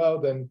it as well,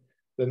 then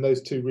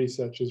those two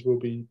researchers will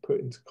be put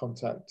into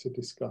contact to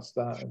discuss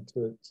that and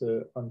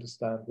to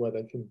understand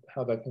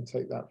how they can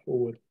take that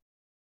forward.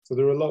 So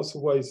there are lots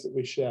of ways that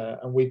we share,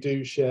 and we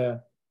do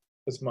share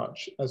as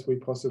much as we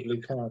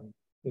possibly can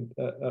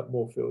at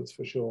Moorfields,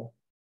 for sure.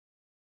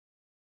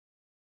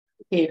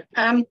 Thank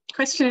you.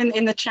 Question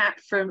in the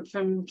chat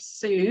from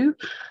Sue.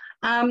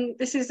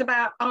 This is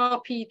about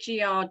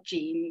RPGR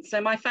genes. So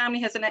my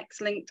family has an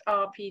X-linked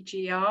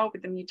RPGR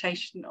with a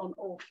mutation on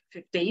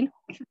ORF15.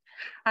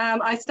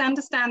 I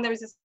understand there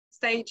is a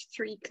stage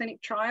 3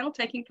 clinic trial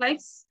taking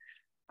place.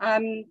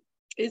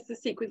 Is the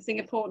sequencing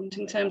important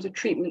in terms of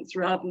treatments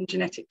rather than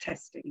genetic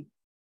testing?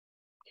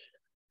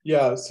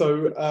 Yeah.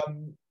 So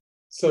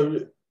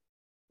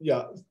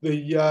yeah,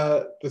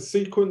 the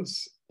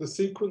sequence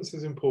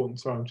is important.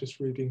 Sorry, I'm just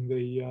reading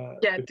the.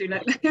 Yeah, do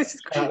let. She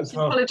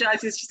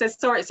apologises. She says,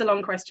 "Sorry, it's a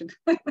long question."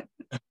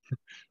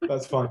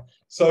 That's fine.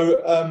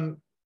 So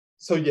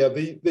so yeah,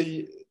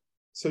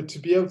 so to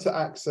be able to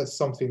access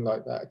something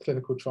like that, a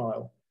clinical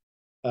trial,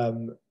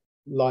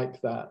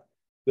 like that,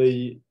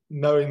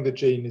 knowing the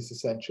gene is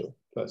essential,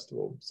 first of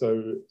all.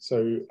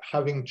 So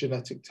having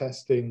genetic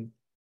testing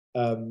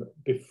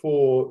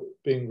before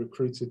being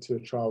recruited to a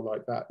trial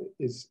like that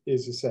is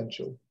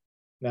essential.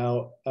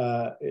 Now,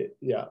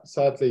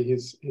 sadly,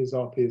 his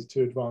RP is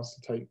too advanced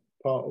to take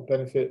part or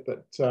benefit,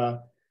 but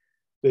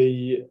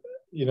the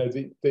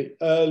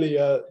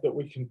earlier that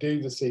we can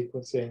do the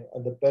sequencing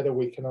and the better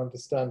we can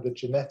understand the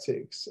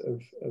genetics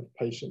of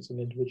patients and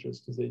individuals'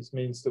 disease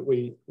means that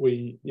we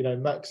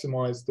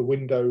maximize the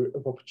window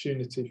of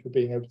opportunity for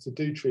being able to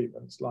do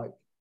treatments like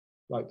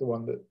the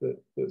one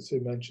that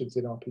Sue mentions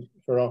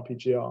for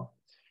RPGR.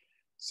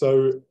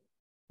 So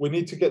we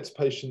need to get to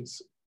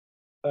patients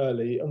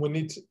early, and we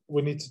need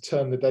to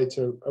turn the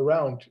data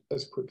around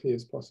as quickly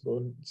as possible.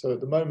 And so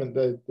at the moment,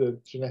 the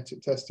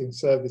genetic testing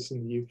service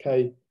in the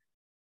UK,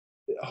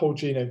 whole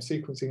genome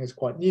sequencing is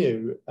quite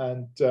new,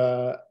 and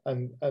the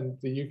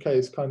UK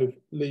is kind of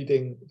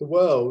leading the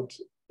world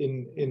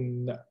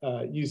in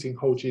using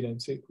whole genome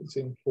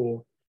sequencing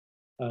for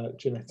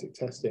genetic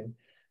testing.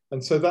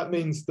 And so that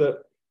means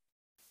that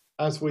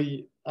as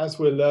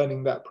we're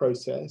learning that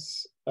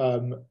process,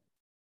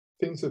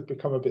 things have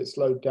become a bit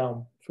slowed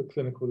down for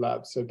clinical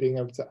labs. So being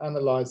able to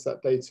analyze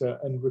that data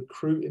and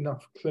recruit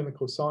enough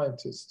clinical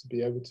scientists to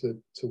be able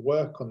to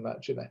work on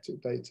that genetic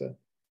data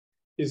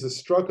is a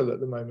struggle at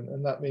the moment,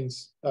 and that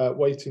means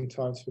waiting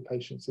times for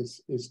patients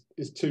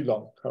is too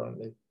long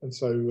currently. And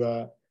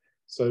so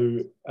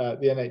the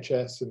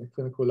NHS and the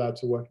clinical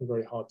labs are working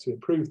very hard to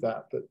improve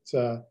that.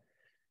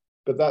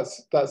 But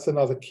that's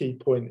another key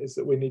point, is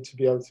that we need to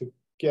be able to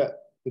get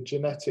the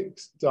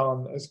genetics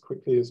done as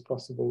quickly as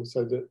possible,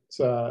 so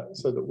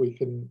that we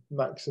can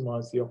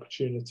maximize the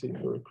opportunity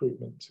for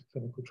recruitment to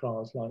clinical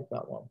trials like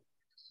that one.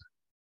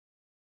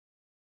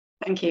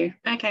 Thank you.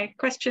 Okay,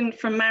 question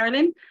from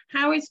Marilyn.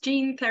 How is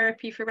gene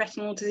therapy for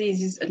retinal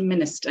diseases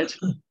administered?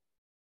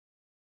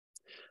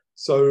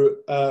 So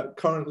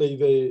currently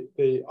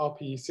the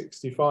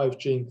RPE65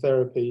 gene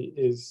therapy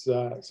is,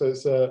 so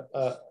it's a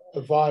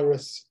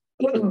virus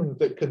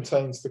that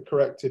contains the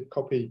corrected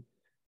copy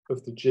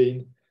of the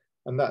gene,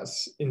 and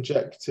that's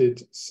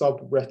injected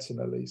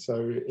subretinally.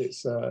 So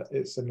it's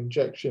an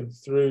injection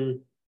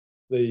through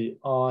the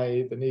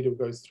eye. The needle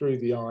goes through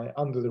the eye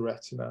under the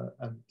retina,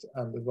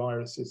 and the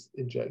virus is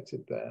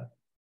injected there.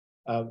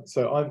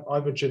 So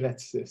I'm a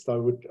geneticist.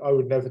 I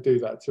would never do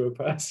that to a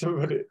person,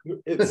 but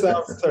it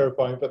sounds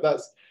terrifying. But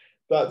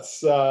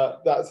that's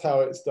how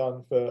it's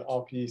done for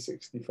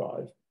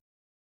RPE65.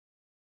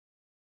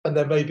 And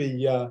there may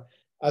be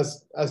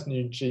as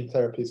new gene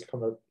therapies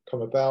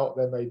come about,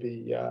 there may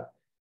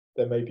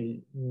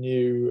be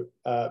new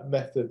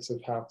methods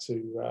of how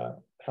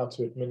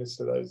to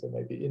administer those. There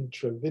may be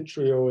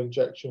intravitreal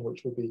injection,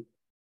 which will be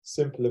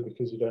simpler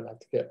because you don't have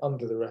to get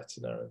under the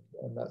retina,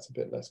 and that's a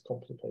bit less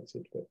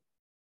complicated, but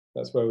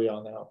that's where we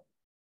are now.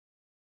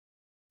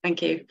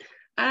 Thank you.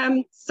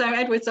 So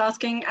Edward's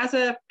asking, as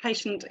a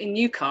patient in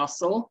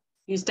Newcastle,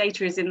 whose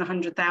data is in the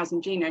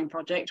 100,000 Genome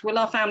Project. Will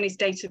our family's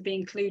data be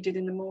included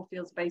in the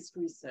Moorfields-based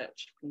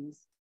research, please?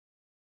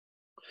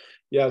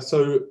 Yeah,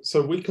 so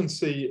we can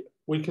see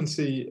every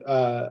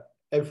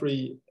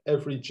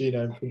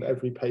genome from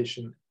every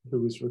patient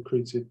who was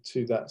recruited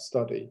to that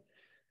study.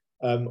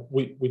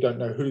 We don't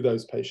know who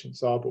those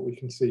patients are, but we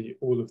can see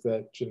all of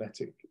their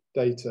genetic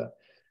data.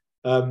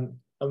 And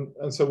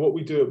so what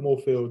we do at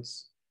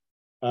Moorfields,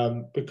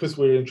 because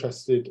we're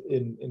interested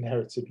in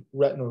inherited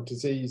retinal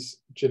disease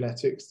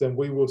genetics, then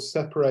we will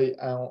separate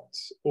out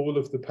all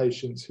of the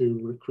patients who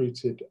were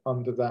recruited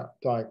under that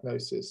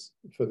diagnosis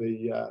for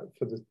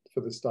the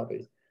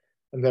study.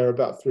 And there are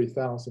about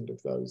 3,000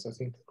 of those, I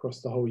think,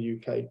 across the whole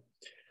UK.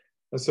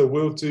 And so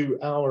we'll do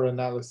our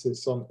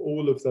analysis on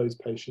all of those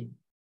patient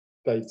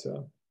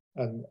data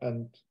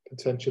and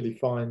potentially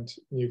find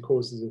new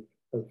causes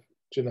of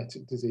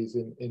genetic disease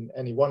in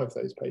any one of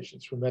those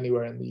patients from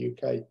anywhere in the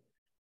UK.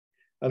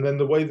 And then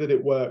the way that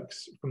it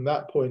works from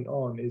that point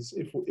on is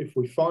if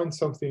we find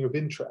something of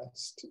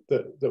interest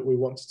that we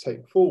want to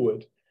take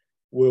forward,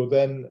 we'll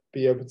then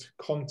be able to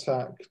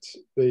contact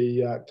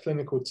the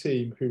clinical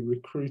team who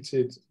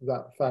recruited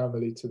that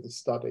family to the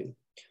study.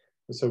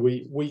 And so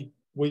we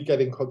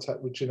get in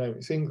contact with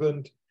Genomics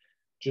England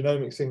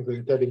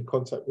get in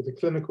contact with the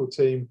clinical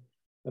team,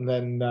 and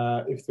then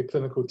if the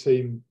clinical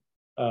team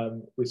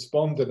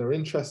respond and are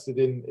interested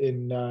in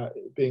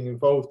being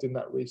involved in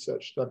that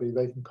research study,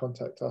 they can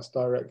contact us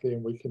directly,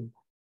 and we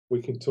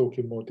can talk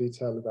in more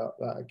detail about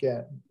that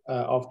again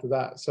after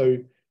that.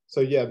 So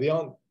yeah, the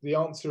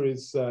answer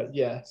is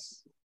yes.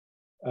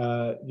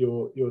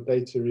 Your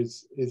data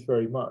is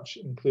very much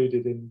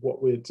included in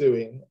what we're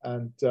doing,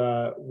 and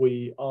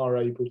we are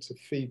able to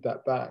feed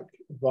that back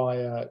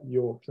via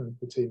your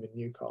clinical team in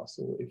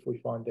Newcastle if we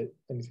find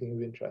anything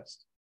of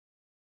interest.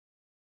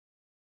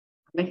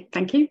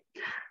 Thank you.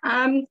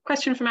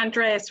 Question from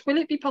Andreas. Will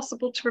it be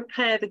possible to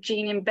repair the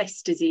gene in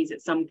Best disease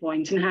at some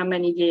point, and how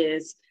many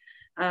years?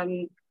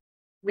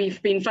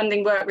 We've been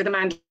funding work with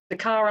Amanda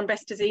Carr on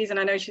Best disease, and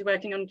I know she's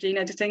working on gene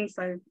editing,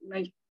 so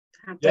I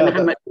don't know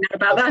how much you know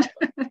about that.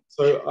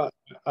 So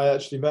I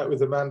actually met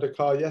with Amanda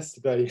Carr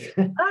yesterday.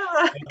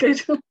 Ah, good.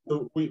 So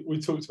we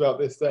talked about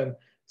this then.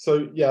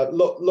 So yeah,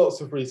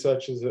 lots of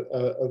researchers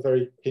are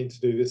very keen to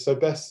do this. So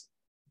best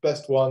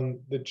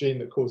one, the gene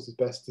that causes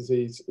Best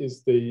disease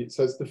is it's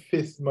the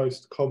 5th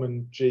most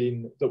common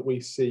gene that we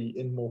see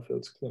in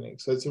Moorfields Clinic.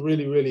 So it's a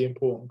really, really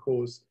important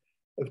cause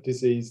of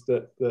disease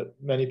that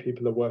many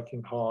people are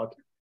working hard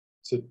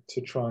to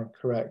try and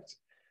correct.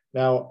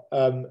 Now,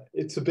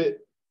 it's a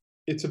bit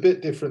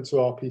different to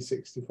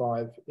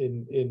RP65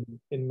 in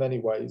many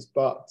ways,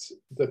 but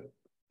the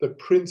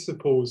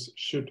principles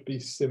should be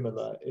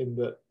similar in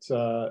that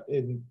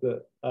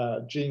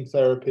gene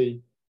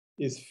therapy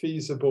is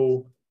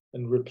feasible,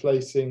 and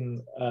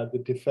replacing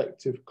the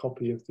defective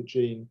copy of the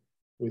gene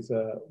with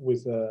a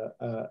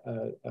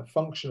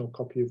functional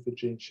copy of the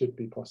gene should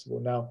be possible.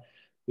 Now,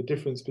 the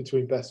difference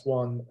between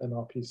BEST1 and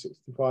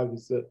RP65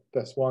 is that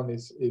BEST1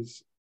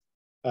 is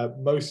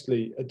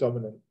mostly a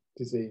dominant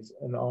disease,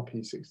 and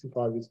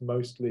RP65 is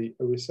mostly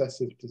a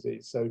recessive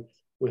disease. So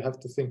we have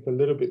to think a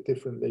little bit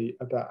differently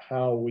about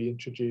how we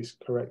introduce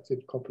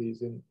corrected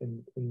copies in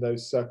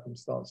those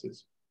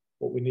circumstances.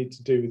 What we need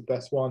to do with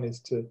BEST1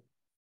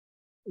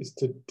 is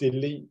to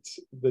delete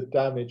the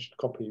damaged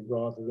copy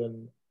rather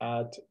than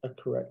add a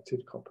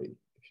corrected copy,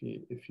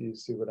 if you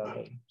see what I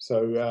mean.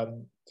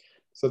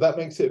 So that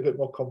makes it a bit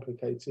more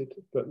complicated,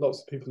 but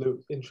lots of people are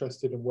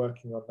interested in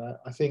working on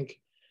that. I think,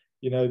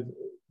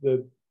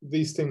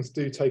 these things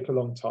do take a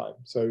long time.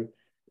 So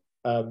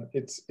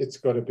it's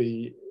got to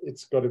be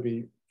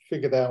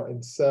figured out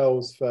in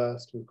cells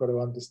first. We've got to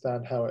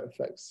understand how it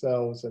affects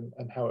cells and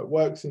how it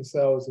works in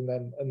cells, and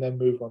then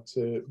move on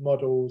to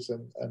models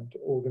and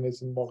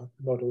organism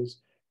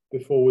models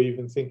before we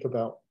even think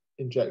about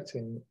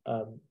injecting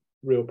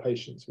real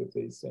patients with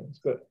these things.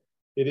 But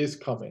it is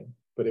coming,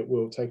 but it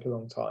will take a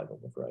long time,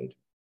 I'm afraid.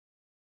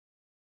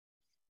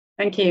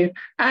 Thank you.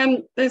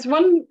 There's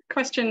one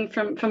question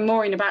from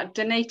Maureen about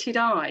donated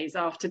eyes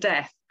after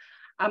death.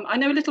 I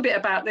know a little bit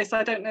about this.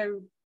 I don't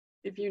know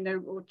if you know,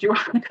 or do you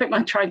want to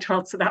mind trying to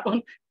answer that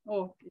one?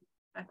 Or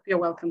you're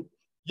welcome.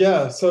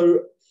 Yeah,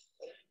 so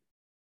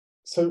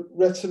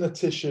retina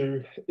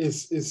tissue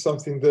is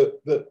something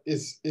that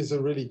is a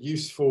really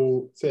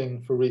useful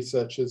thing for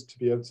researchers to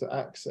be able to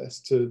access,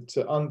 to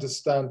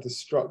understand the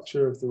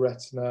structure of the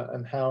retina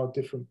and how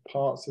different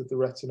parts of the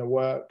retina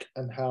work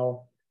and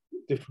how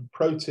different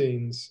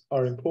proteins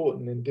are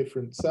important in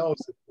different cells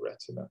of the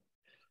retina.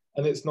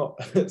 And it's not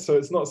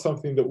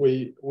something that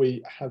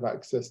we have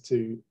access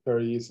to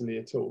very easily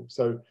at all.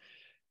 So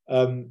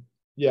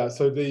yeah,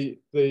 so the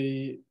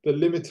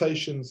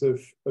limitations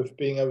of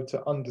being able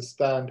to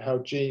understand how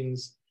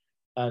genes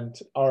and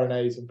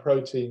RNAs and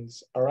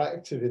proteins are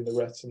active in the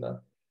retina,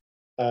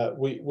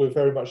 we're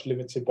very much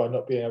limited by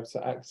not being able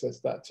to access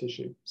that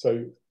tissue.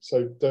 So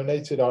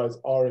donated eyes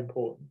are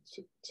important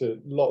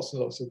to lots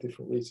and lots of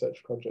different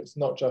research projects,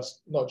 not just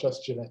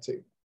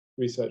genetic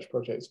research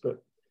projects,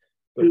 but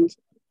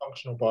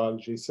functional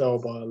biology, cell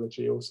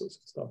biology, all sorts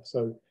of stuff.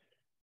 So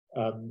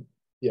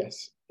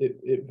yes,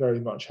 it very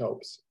much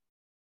helps.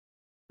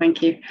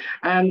 Thank you.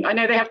 I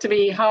know they have to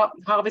be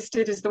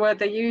harvested, is the word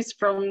they use,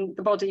 from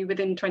the body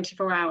within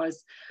 24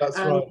 hours. That's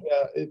right.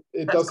 Yeah,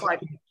 it does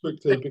happen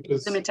quickly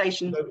because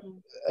limitation.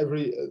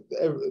 Every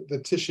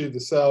the tissue, the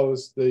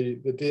cells, the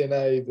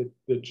DNA,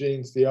 the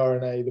genes, the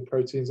RNA, the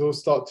proteins all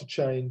start to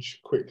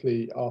change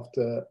quickly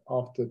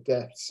after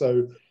death.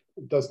 So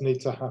it does need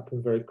to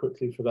happen very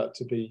quickly for that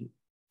to be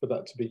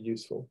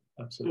useful.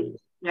 Absolutely.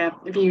 Yeah,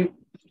 if you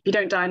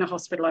don't die in a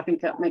hospital, I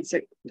think that makes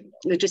it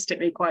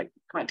logistically quite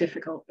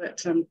difficult.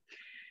 But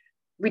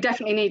we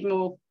definitely need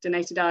more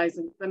donated eyes,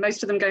 and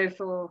most of them go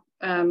for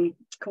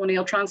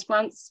corneal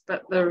transplants,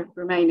 but the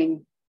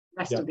remaining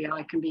rest of the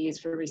eye can be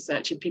used for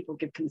research if people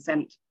give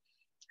consent.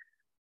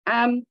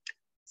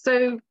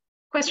 So,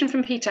 question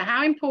from Peter: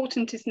 how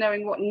important is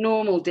knowing what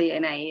normal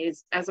DNA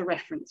is as a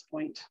reference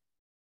point?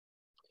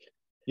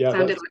 Yeah,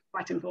 sounded like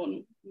quite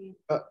important.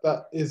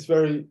 That is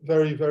very,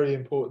 very, very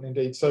important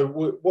indeed. So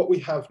what we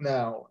have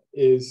now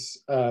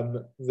is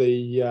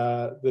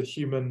the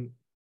human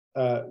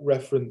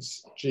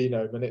reference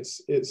genome, and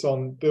it's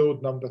on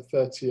build number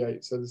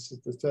 38. So this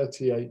is the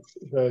 38th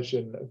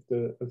version of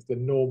the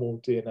normal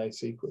DNA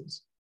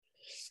sequence.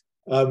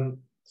 And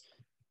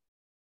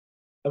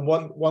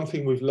one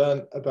thing we've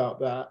learned about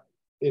that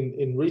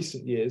in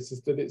recent years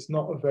is that it's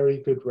not a very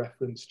good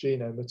reference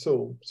genome at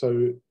all.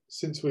 So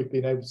since we've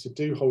been able to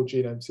do whole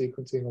genome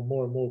sequencing on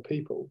more and more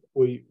people,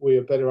 we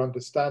are better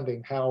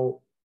understanding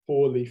how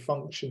poorly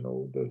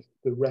functional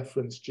the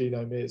reference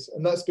genome is.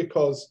 And that's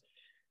because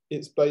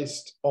it's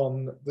based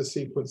on the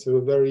sequence of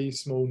a very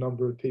small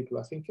number of people.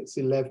 I think it's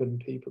 11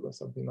 people or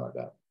something like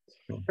that.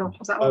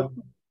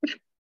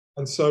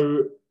 And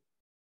so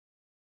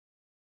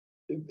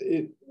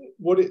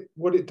what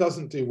it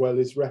doesn't do well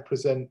is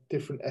represent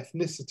different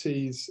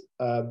ethnicities.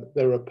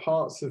 There are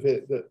parts of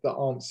it that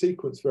aren't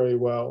sequenced very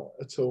well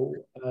at all,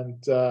 and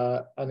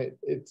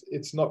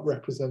it's not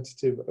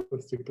representative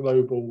of the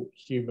global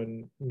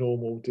human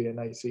normal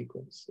DNA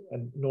sequence.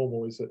 And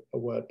normal is a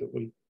word that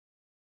we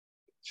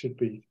should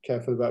be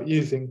careful about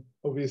using,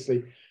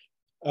 obviously.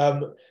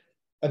 And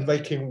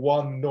making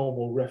one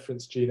normal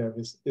reference genome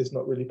is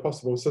not really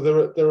possible. So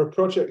there are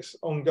projects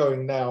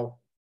ongoing now.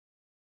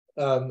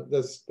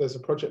 There's a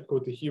project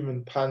called the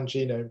Human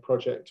Pangenome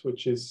Project,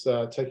 which is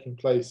taking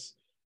place.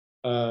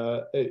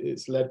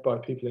 It's led by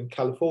people in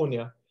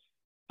California,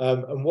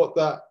 and what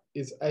that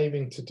is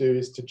aiming to do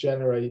is to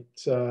generate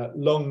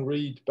long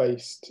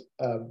read-based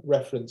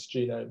reference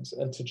genomes,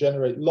 and to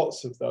generate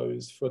lots of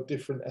those for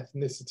different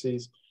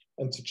ethnicities,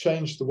 and to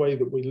change the way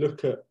that we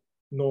look at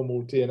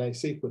normal DNA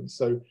sequence.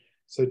 So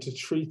to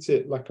treat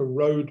it like a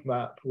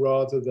roadmap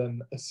rather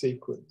than a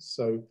sequence.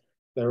 So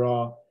there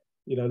are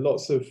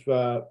lots of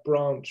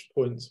branch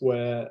points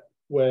where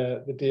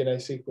the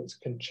DNA sequence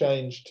can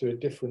change to a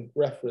different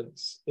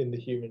reference in the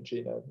human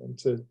genome, and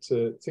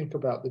to think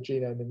about the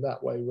genome in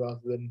that way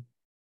rather than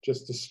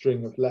just a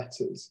string of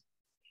letters.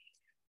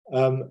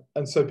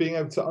 And so being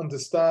able to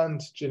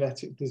understand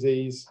genetic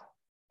disease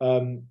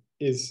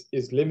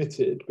is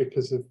limited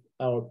because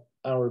of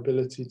our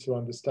ability to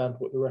understand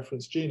what the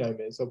reference genome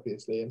is,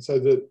 obviously. And so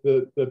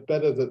the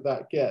better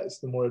that gets,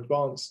 the more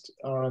advanced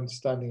our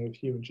understanding of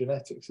human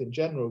genetics in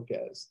general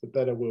gets, the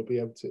better we'll be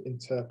able to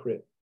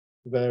interpret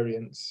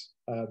variants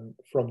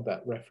from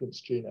that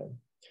reference genome.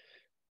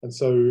 And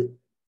so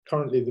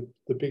currently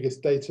the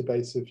biggest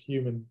database of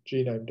human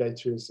genome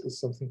data is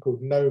something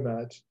called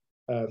GNOMAD,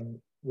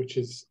 which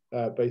is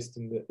based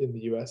in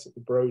the US at the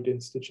Broad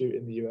Institute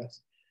in the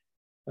US.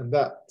 And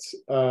that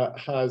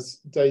has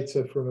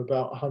data from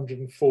about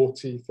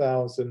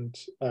 140,000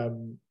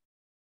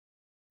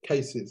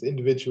 cases,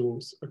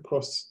 individuals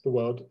across the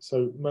world.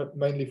 So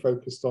mainly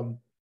focused on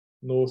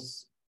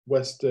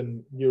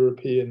Northwestern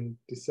European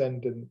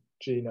descendant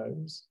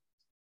genomes,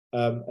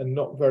 and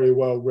not very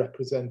well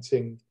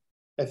representing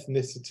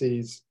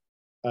ethnicities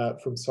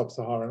from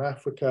sub-Saharan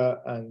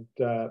Africa, and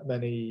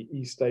many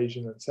East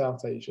Asian and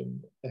South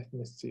Asian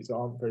ethnicities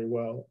aren't very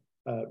well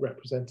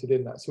represented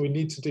in that. So we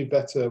need to do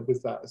better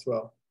with that as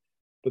well.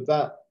 But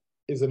that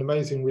is an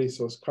amazing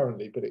resource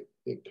currently, but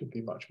it could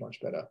be much,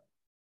 much better.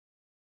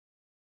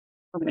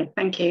 Okay,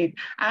 thank you.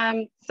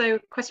 So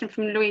question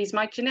from Louise.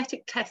 My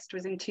genetic test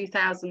was in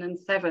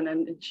 2007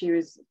 and she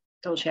was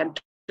told she had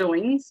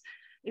joins.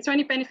 Is there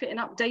any benefit in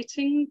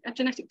updating a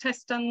genetic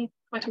test done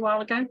quite a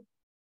while ago?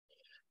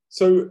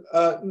 So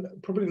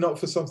probably not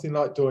for something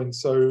like Doyne.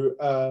 So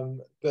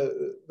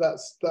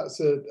that's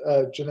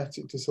a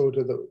genetic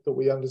disorder that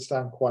we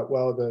understand quite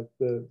well.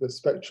 The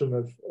spectrum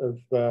of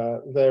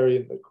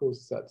variant that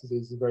causes that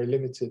disease is very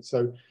limited.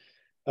 So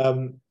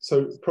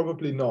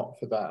probably not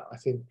for that.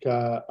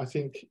 I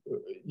think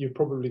you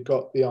probably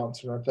got the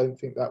answer, and I don't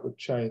think that would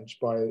change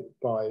by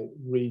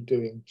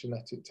redoing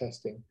genetic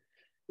testing.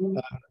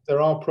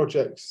 There are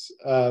projects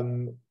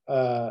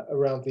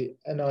around the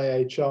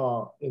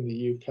NIHR in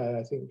the UK,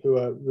 I think, who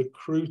are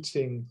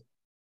recruiting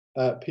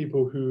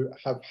people who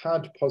have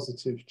had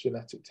positive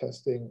genetic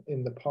testing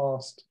in the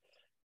past,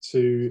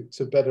 to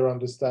better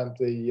understand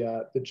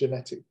the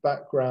genetic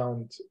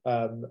background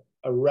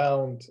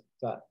around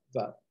that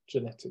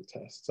genetic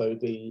test. So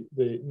the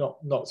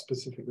not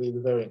specifically the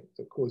variant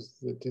that causes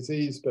the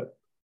disease, but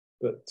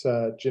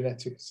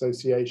genetic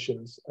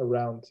associations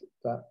around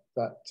that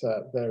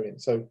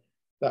variant. So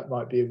that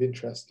might be of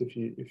interest if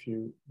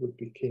you would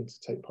be keen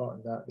to take part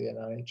in that, the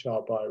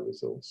NIHR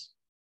bioresource.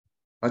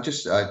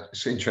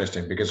 It's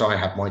interesting because I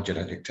had my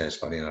genetic test,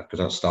 funny enough, because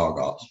I was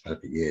Stargardt's for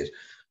years,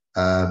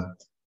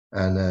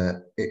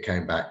 and it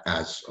came back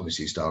as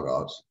obviously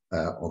Stargardt's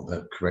on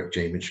the correct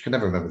gene, which I can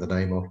never remember the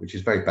name of, which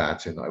is very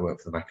bad, seeing that I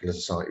work for the Macular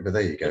Society. But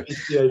there you go.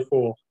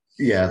 BCA4.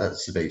 Yeah,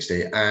 that's the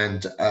BC.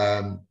 And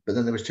but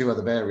then there was 2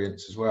 other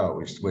variants as well,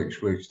 which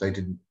they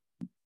didn't,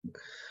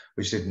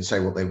 which didn't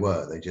say what they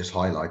were. They just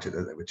highlighted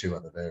that there were 2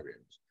 other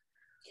variants.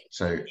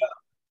 So,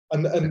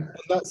 and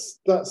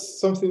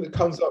that's something that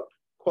comes up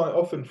quite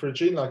often for a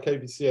gene like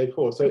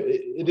ABCA4. So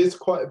it is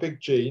quite a big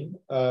gene.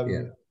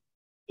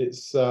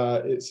 It's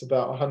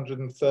about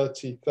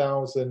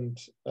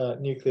 130,000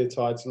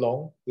 nucleotides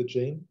long, the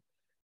gene,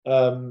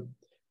 and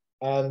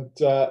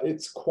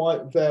it's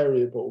quite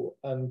variable.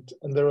 And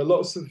there are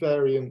lots of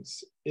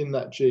variants in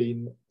that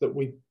gene that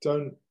we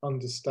don't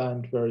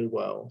understand very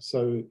well.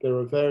 So there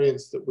are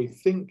variants that we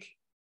think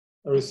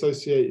are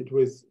associated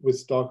with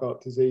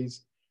Stargardt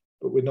disease,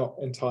 but we're not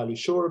entirely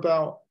sure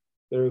about.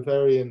 There are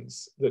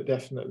variants that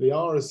definitely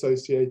are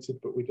associated,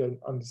 but we don't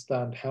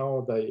understand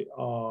how they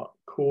are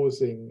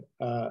causing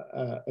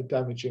a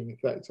damaging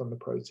effect on the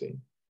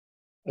protein.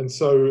 And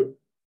so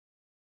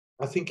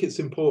I think it's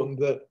important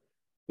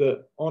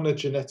that on a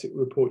genetic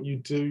report, you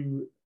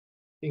do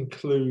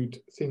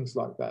include things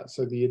like that.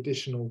 So the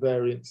additional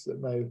variants that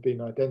may have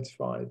been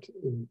identified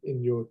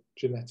in your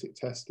genetic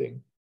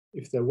testing,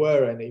 if there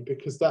were any,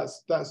 because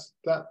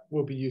that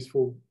will be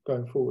useful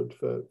going forward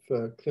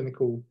for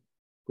clinical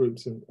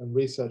groups and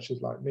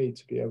researchers like me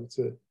to be able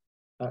to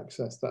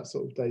access that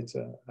sort of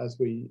data as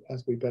we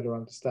better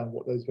understand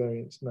what those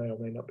variants may or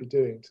may not be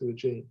doing to the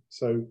gene.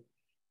 So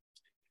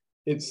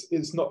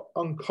it's not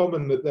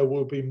uncommon that there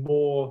will be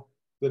more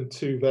than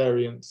 2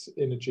 variants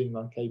in a gene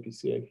like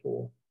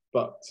ABCA4,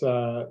 but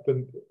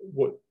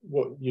what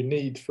you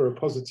need for a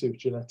positive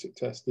genetic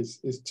test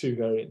is 2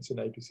 variants in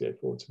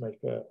ABCA4 to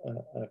make a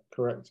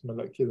correct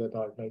molecular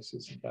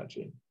diagnosis of that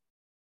gene.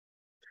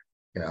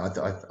 Yeah, I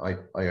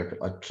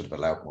sort of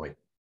allowed my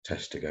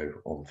test to go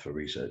on for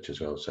research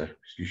as well, so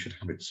you should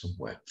have it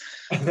somewhere.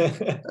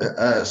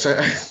 So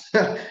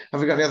have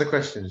we got any other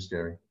questions,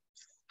 Jerry?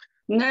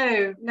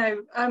 No.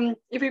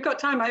 If we've got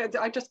time,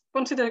 I just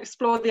wanted to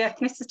explore the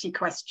ethnicity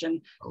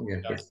question. Oh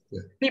yeah, yes.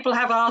 Yeah. People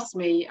have asked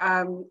me,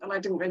 and I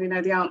didn't really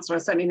know the answer.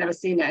 I've certainly never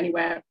seen it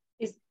anywhere.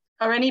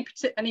 Are any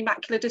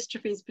macular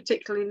dystrophies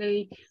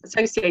particularly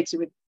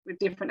associated with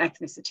different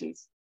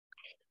ethnicities?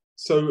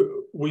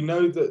 So we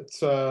know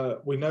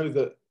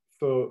that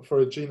for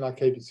a gene like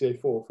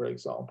ABCA4, for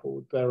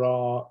example, there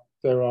are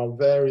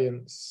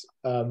variants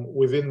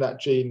within that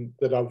gene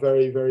that are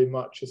very, very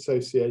much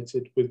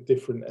associated with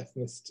different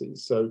ethnicities.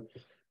 So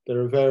there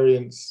are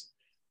variants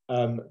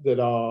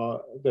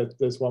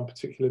there's one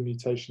particular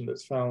mutation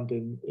that's found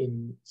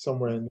in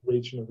somewhere in the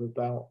region of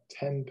about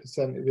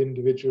 10% of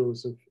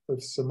individuals of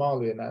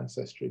Somalian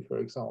ancestry, for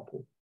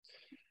example.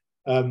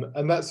 And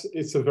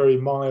it's a very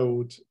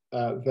mild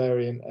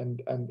variant,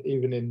 and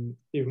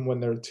even when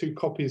there are 2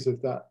 copies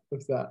of that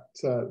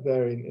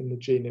variant in the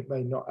gene, it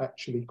may not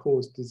actually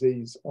cause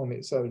disease on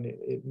its own.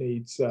 It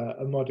needs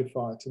a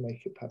modifier to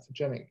make it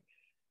pathogenic.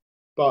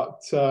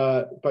 But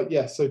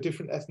yes, so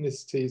different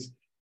ethnicities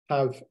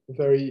have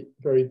very,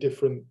 very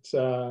different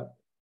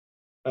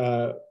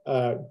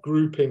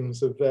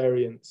groupings of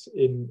variants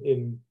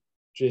in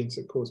genes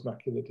that cause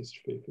macular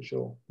dystrophy, for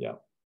sure. Yeah.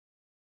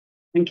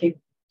 Thank you.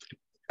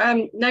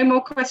 No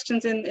more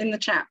questions in the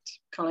chat,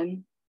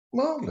 Colin.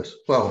 Marvellous.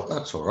 Well,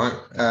 that's all right.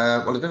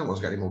 Well, I don't know what's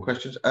got any more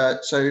questions.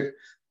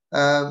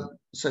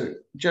 So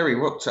Jerry,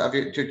 what have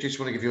you? Do you just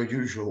want to give your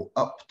usual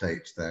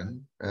update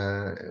then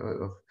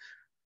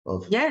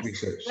of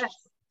research?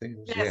 Yes.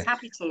 Things? Yes, Yeah.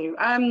 happy to.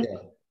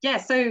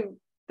 So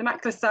the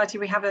Macular Society,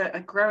 we have a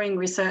growing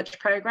research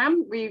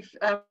program. We've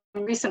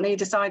recently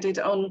decided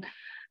on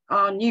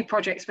our new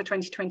projects for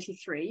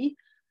 2023,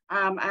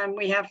 and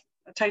we have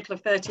a total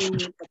of 13 new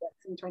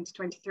projects in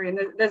 2023, and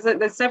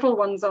there's several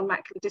ones on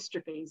macular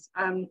dystrophies.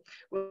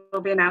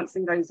 We'll be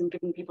announcing those and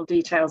giving people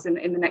details in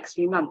the next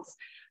few months.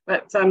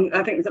 But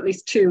I think there's at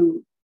least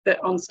 2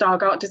 that on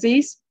Stargardt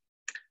disease.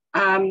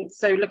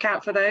 So look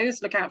out for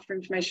those. Look out for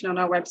information on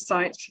our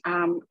website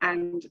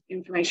and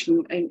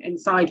information in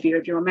side view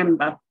if you're a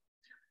member.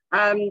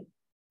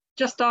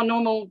 Just our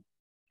normal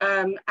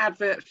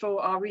advert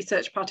for our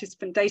research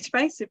participant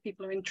database if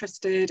people are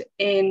interested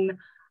in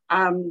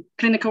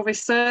clinical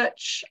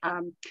research,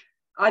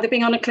 either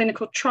being on a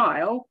clinical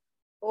trial,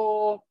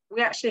 or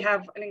we actually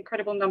have an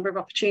incredible number of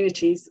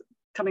opportunities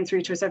coming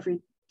through to us every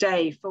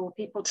day for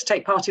people to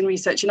take part in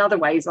research in other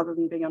ways other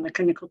than being on a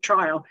clinical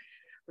trial.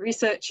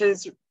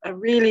 Researchers are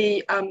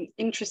really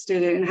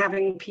interested in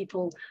having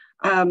people,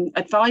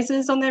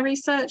 advisors on their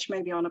research,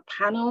 maybe on a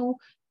panel,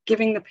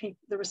 giving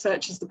the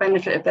researchers the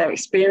benefit of their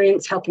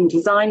experience, helping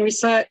design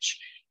research,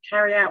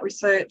 carry out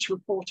research,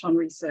 report on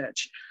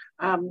research,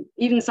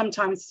 even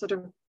sometimes sort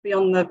of be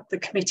on the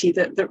committee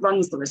that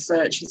runs the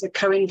research as a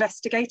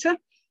co-investigator.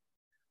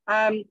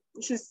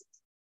 This is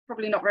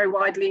probably not very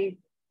widely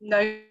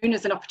known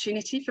as an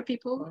opportunity for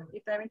people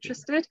if they're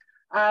interested.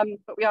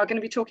 But we are going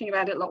to be talking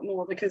about it a lot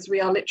more, because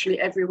we are literally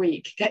every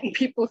week getting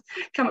people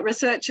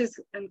researchers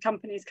and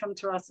companies come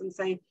to us and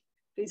say,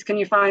 please, can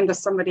you find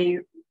us somebody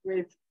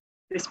with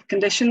this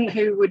condition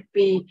who would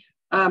be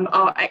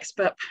our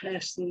expert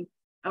person,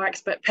 our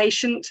expert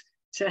patient,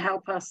 to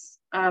help us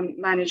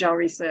manage our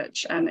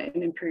research and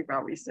improve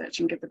our research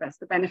and give the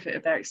benefit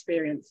of their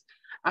experience.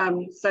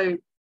 So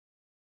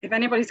if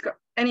anybody's got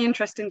any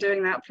interest in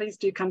doing that, please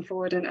do come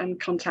forward and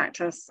contact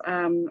us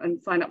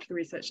and sign up to the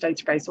research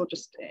database, or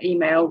just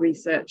email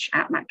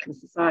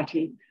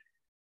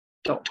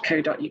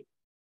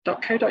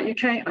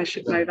research@macularsociety.co.uk. I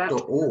should know that.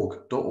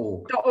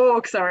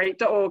 .org, sorry,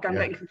 .org, I'm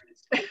getting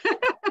confused.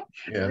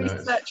 Yeah,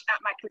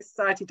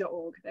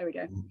 research@macularsociety.org, there we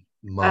go.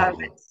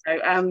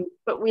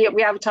 But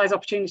we advertise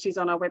opportunities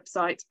on our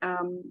website.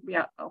 We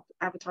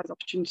advertise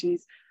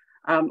opportunities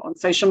on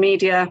social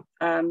media,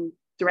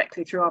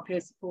 directly through our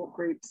peer support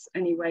groups,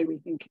 any way we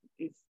think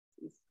is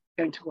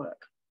going to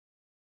work.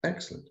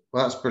 Excellent.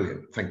 Well, that's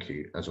brilliant. Thank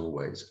you, as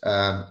always.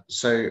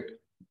 So,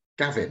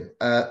 Gavin,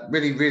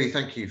 really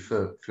thank you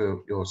for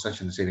your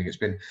session this evening. It's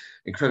been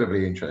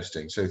incredibly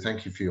interesting. So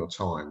thank you for your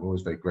time. We're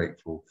always very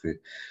grateful for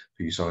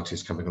you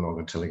scientists coming along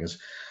and telling us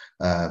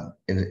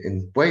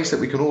in ways that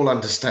we can all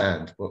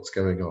understand what's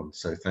going on.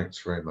 So thanks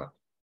very much.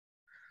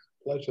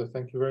 Pleasure.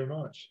 Thank you very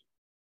much.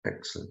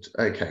 Excellent.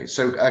 Okay,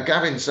 so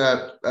Gavin's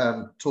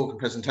talk and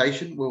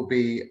presentation will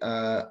be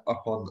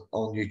up on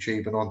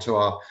YouTube and onto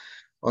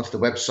the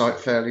website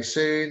fairly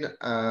soon,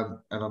 and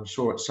I'm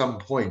sure at some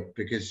point,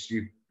 because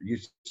you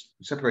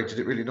separated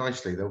it really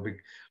nicely, there'll be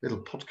little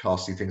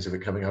podcasty things of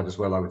it coming out as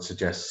well, I would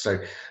suggest. So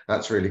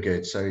that's really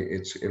good. So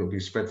it'll be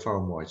spread far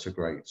and wide. So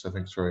great. So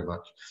thanks very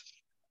much.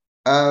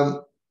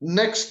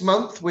 Next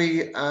month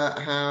we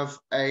have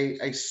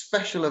a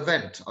special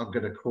event, I'm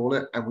going to call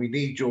it, and we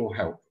need your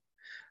help.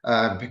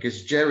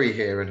 Because Jerry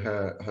here and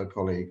her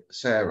colleague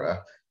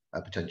Sarah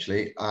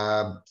potentially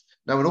know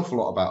an awful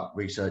lot about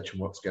research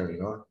and what's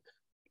going on.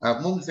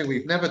 One thing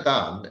we've never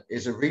done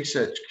is a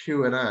research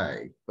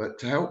Q&A, but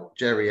to help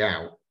Jerry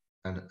out,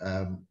 and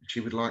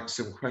she would like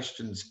some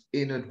questions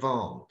in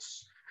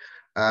advance.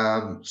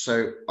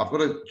 So I've got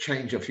to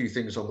change a few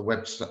things on the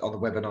website, on the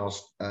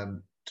webinars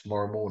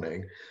tomorrow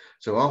morning.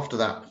 So after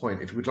that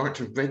point, if you would like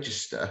to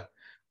register,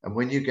 and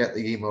when you get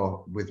the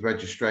email with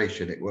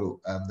registration, it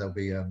will there'll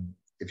be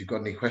if you've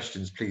got any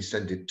questions, please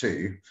send it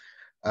to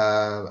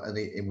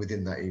and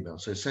within that email.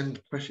 So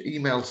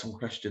email some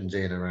questions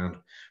in around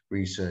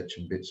research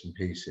and bits and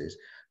pieces.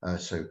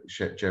 So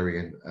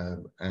Jerry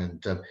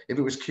and if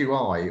it was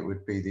QI, it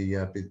would be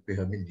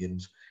her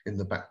minions in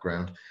the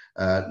background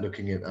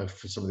looking at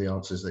for some of the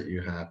answers that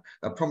you have.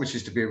 That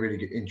promises to be a really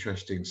good,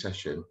 interesting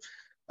session.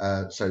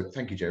 So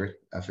thank you, Jerry,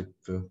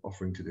 for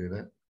offering to do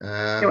that.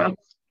 You're welcome.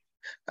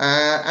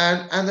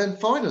 And then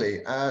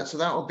finally, so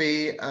that will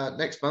be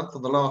next month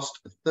on the last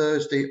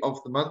Thursday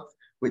of the month,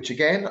 which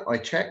again I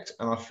checked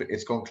and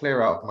it's gone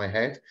clear out of my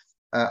head.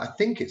 I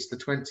think it's the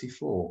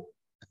 24th.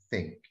 I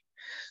think.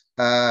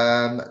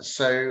 No,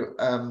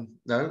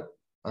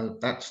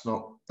 that's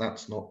not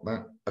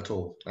that at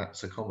all.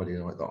 That's a comedy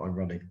night that I'm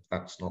running.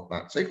 That's not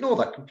that. So ignore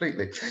that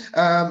completely.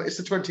 It's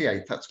the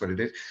 28th. That's what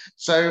it is.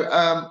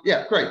 So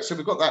yeah, great. So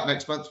we've got that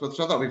next month. So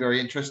that'll be very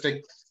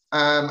interesting.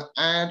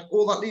 And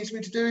all that leaves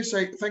me to do is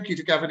say thank you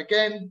to Gavin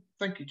again.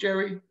 Thank you,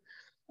 Jerry.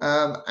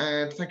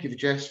 And thank you to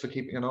Jess for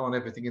keeping an eye on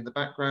everything in the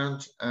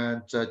background,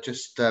 and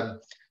just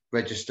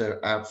register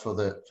out for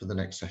the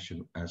next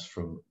session as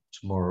from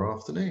tomorrow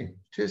afternoon.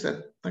 Cheers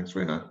then. Thanks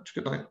very much.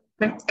 Good night.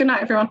 Good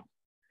night, everyone.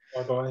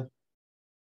 Bye-bye.